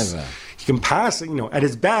 He can pass. At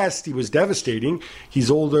his best, he was devastating.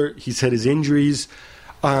 He's older. He's had his injuries.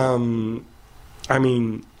 Mourinho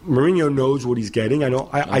knows what he's getting.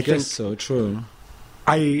 I think so. True.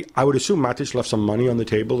 I would assume Matic left some money on the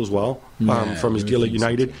table as well from his deal at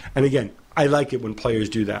United. So and again, I like it when players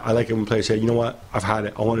do that. I like it when players say, "You know what? I've had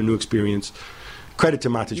it. I want a new experience." Credit to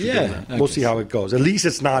Matic for doing that. We'll see how it goes. At least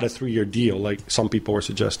it's not a 3-year deal like some people were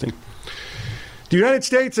suggesting. The United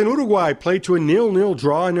States and Uruguay played to a 0-0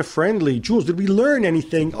 draw in a friendly. Jules, did we learn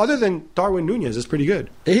anything other than Darwin Núñez is pretty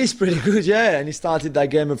good? He's pretty good, yeah, and he started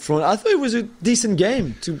that game up front. I thought it was a decent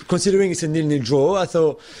game, considering it's a 0-0 draw. I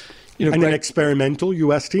thought... an experimental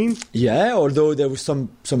U.S. team? Yeah, although there was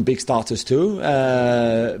some big starters too.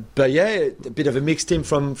 But yeah, a bit of a mixed team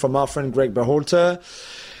from our friend Greg Berhalter.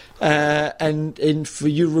 And for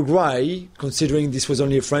Uruguay, considering this was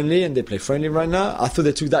only a friendly and they play friendly right now, I thought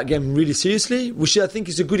they took that game really seriously, which I think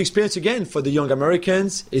is a good experience again for the young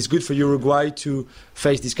Americans. It's good for Uruguay to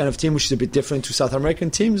face this kind of team, which is a bit different to South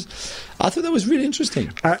American teams. I thought that was really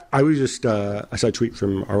interesting. I was just I saw a tweet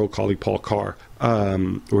from our old colleague Paul Carr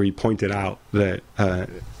where he pointed out that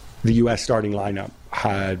the U.S. starting lineup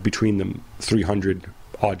had between them 300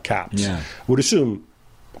 odd caps. Yeah. Would assume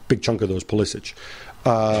a big chunk of those Pulisic.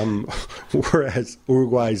 Whereas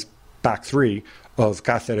Uruguay's back three of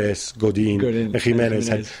Cáceres, Godin, and Jimenez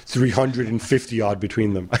had 350 odd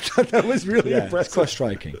between them. I thought that was really impressive. It's quite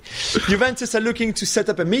striking. Juventus are looking to set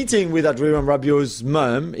up a meeting with Adrian Rabiot's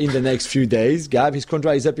mum in the next few days. Gab, his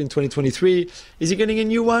contract is up in 2023. Is he getting a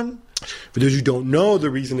new one? For those who don't know, the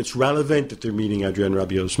reason it's relevant that they're meeting Adrian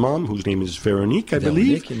Rabiot's mom, whose name is Veronique, I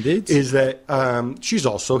believe, indeed, is that she's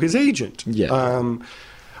also his agent. Yeah.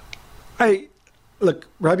 Look,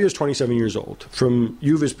 Rabiot's 27 years old. From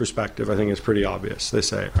Juve's perspective, I think it's pretty obvious. They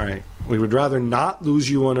say, all right, we would rather not lose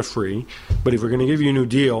you on a free, but if we're going to give you a new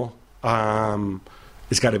deal,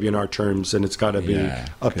 it's got to be in our terms, and it's got to be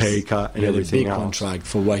a pay cut and everything else. A big contract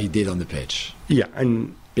for what he did on the pitch. Yeah,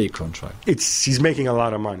 and big contract. He's making a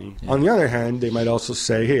lot of money. Yeah. On the other hand, they might also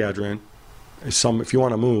say, hey, Adrian, if you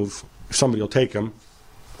want to move, somebody will take him.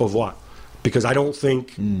 Of what? Because I don't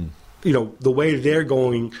think... the way they're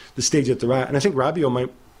going, the stage that they're at, and I think Rabiot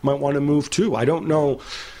might want to move too. I don't know.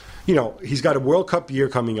 He's got a World Cup year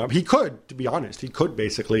coming up. He could, to be honest,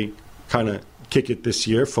 basically kind of kick it this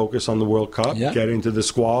year, focus on the World Cup, get into the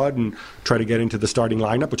squad, and try to get into the starting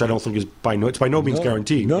lineup, which I don't think is by no means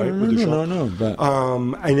guaranteed. No. But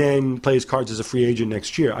and then play his cards as a free agent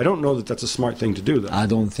next year. I don't know that that's a smart thing to do, though. I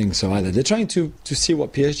don't think so either. They're trying to see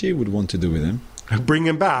what PSG would want to do with him. Bring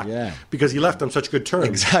him back because he left on such good terms.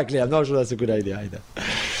 Exactly. I'm not sure that's a good idea either.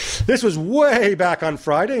 This was way back on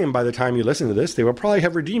Friday, and by the time you listen to this, they will probably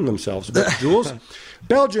have redeemed themselves. But Jules,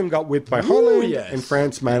 Belgium got whipped by Holland, and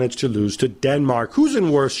France managed to lose to Denmark. Who's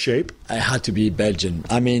in worse shape? It had to be Belgium.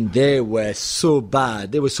 I mean, they were so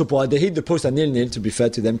bad. They were so poor. They hit the post at 0-0, to be fair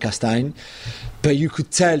to them, Castagne. But you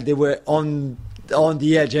could tell they were on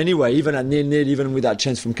the edge anyway, even at 0-0, even with that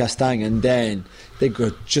chance from Castagne, and then they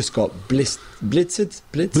just got blitzed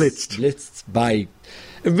by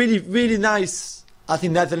a really, really nice, I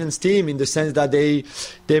think, Netherlands team, in the sense that they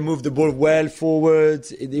moved the ball well forward.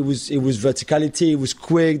 It was verticality, it was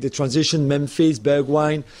quick, the transition, Memphis,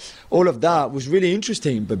 Bergwijn, all of that was really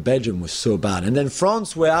interesting, but Belgium was so bad. And then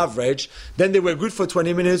France were average. Then they were good for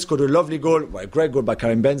 20 minutes, got a lovely goal, a great goal by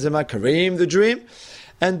Karim Benzema, Karim the Dream.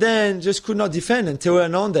 And then just could not defend. And Theo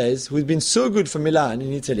Hernandez, who's been so good for Milan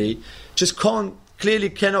in Italy, just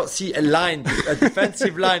clearly cannot see a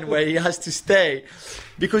defensive line where he has to stay,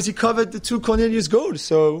 because he covered the two Cornelius goals.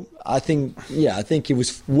 So I think it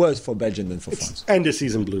was worse for Belgium than for France. End of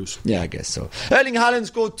season blues. Yeah, I guess so. Erling Haaland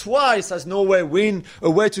scored twice as Norway win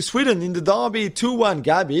away to Sweden in the derby, 2-1.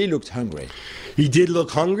 Gabi looked hungry. He did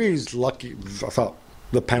look hungry. He's lucky. I thought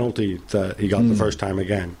the penalty that he got the first time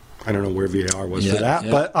again. I don't know where VAR was for that,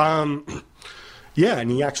 but and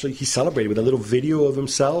he celebrated with a little video of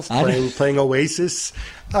himself playing Oasis.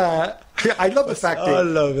 I love the fact that I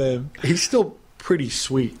love him. He's still pretty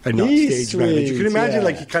sweet and not stage managed. You can imagine,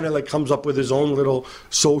 he kind of comes up with his own little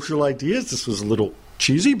social ideas. This was a little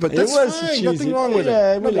cheesy, but that's fine. Cheesy. Nothing wrong with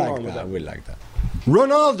it. We like that.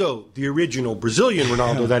 Ronaldo, the original Brazilian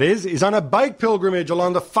Ronaldo, that is on a bike pilgrimage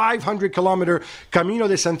along the 500-kilometer Camino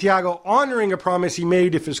de Santiago, honoring a promise he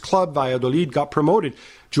made if his club, Valladolid, got promoted.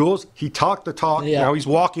 Jules, he talked the talk, now he's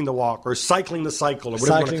walking the walk, or cycling the cycle, or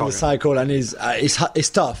whatever you want to call it. Cycle, and it's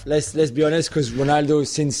tough. Let's be honest, because Ronaldo,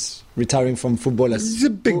 since retiring from football, he's a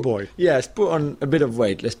big boy. Yeah, he's put on a bit of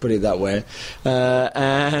weight, let's put it that way.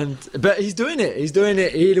 But he's doing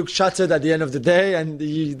it. He looks shattered at the end of the day, and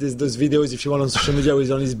there's those videos, if you want, on social media, where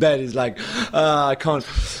he's on his bed, he's like, I can't.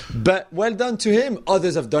 But well done to him.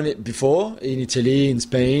 Others have done it before, in Italy, in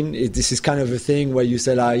Spain. This is kind of a thing where you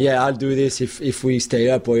say, I'll do this if we stay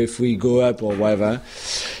up, or if we go up, or whatever,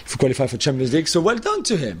 if we qualify for Champions League. So well done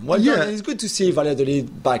to him. Well done. And it's good to see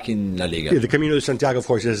Valladolid back in La Liga. Yeah, the Camino de Santiago, of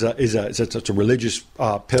course, is a religious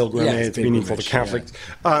pilgrimage. It's meaningful to Catholics.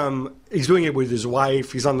 Yeah. He's doing it with his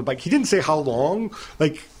wife. He's on the bike. He didn't say how long.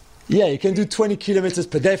 Yeah, he can do 20 kilometers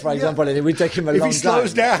per day, for example, and it will take him a long time. If he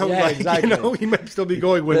slows down, exactly. He might still be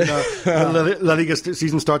going when La Liga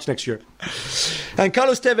season starts next year. And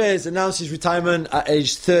Carlos Tevez announced his retirement at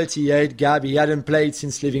age 38. Gab, he hadn't played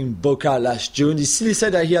since leaving Boca last June. He still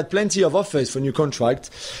said that he had plenty of offers for a new contract,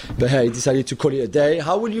 but he decided to call it a day.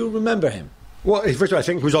 How will you remember him? Well, first of all, I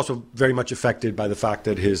think he was also very much affected by the fact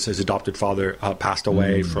that his adopted father passed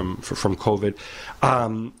away from COVID. I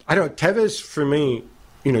don't know, Tevez, for me,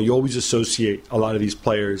 you always associate a lot of these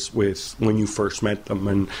players with when you first met them.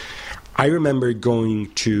 And I remember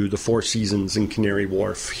going to the Four Seasons in Canary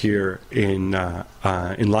Wharf here in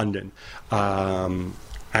London,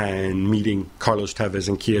 and meeting Carlos Tevez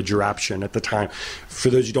and Kia Joorabchian at the time.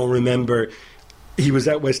 For those who don't remember, he was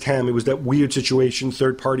at West Ham. It was that weird situation.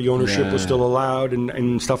 Third-party ownership was still allowed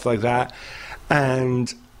and stuff like that.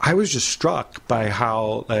 And I was just struck by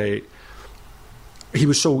how he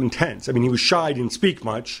was so intense. I mean, he was shy, didn't speak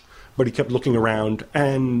much, but he kept looking around.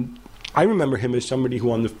 And I remember him as somebody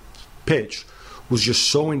who on the pitch was just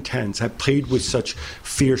so intense, had played with such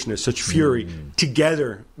fierceness, such fury,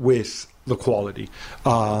 together with the quality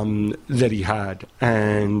that he had.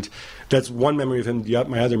 And that's one memory of him.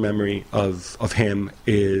 My other memory of him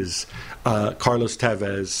is Carlos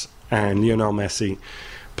Tevez and Lionel Messi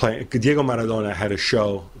playing. Diego Maradona had a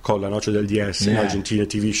show called La Noche del Diez, an Argentina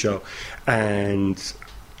TV show, and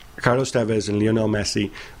Carlos Tevez and Lionel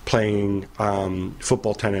Messi playing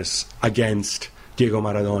football tennis against Diego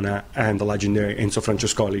Maradona and the legendary Enzo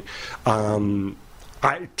Francescoli.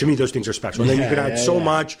 To me, those things are special. And then you could add so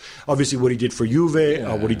much. Obviously, what he did for Juve,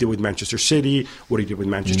 what he did with Manchester City, what he did with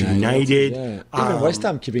Manchester United. Even West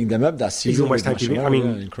Ham keeping them up that season. Even West Ham keeping. I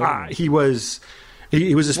mean, he was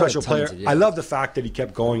a special player. I love the fact that he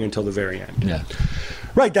kept going until the very end. Yeah.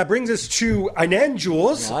 Right, that brings us to an end,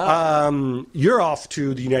 Jules. You're off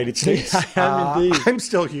to the United States. I am indeed. I'm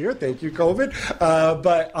still here. Thank you, COVID.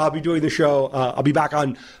 But I'll be doing the show. I'll be back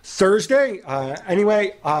on Thursday.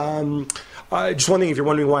 Anyway, just one thing, if you're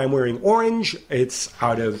wondering why I'm wearing orange, it's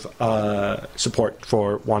out of support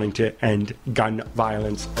for wanting to end gun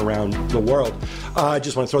violence around the world. I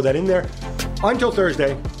just want to throw that in there. Until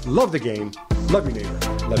Thursday, love the game, love your neighbor,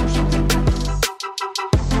 love yourself.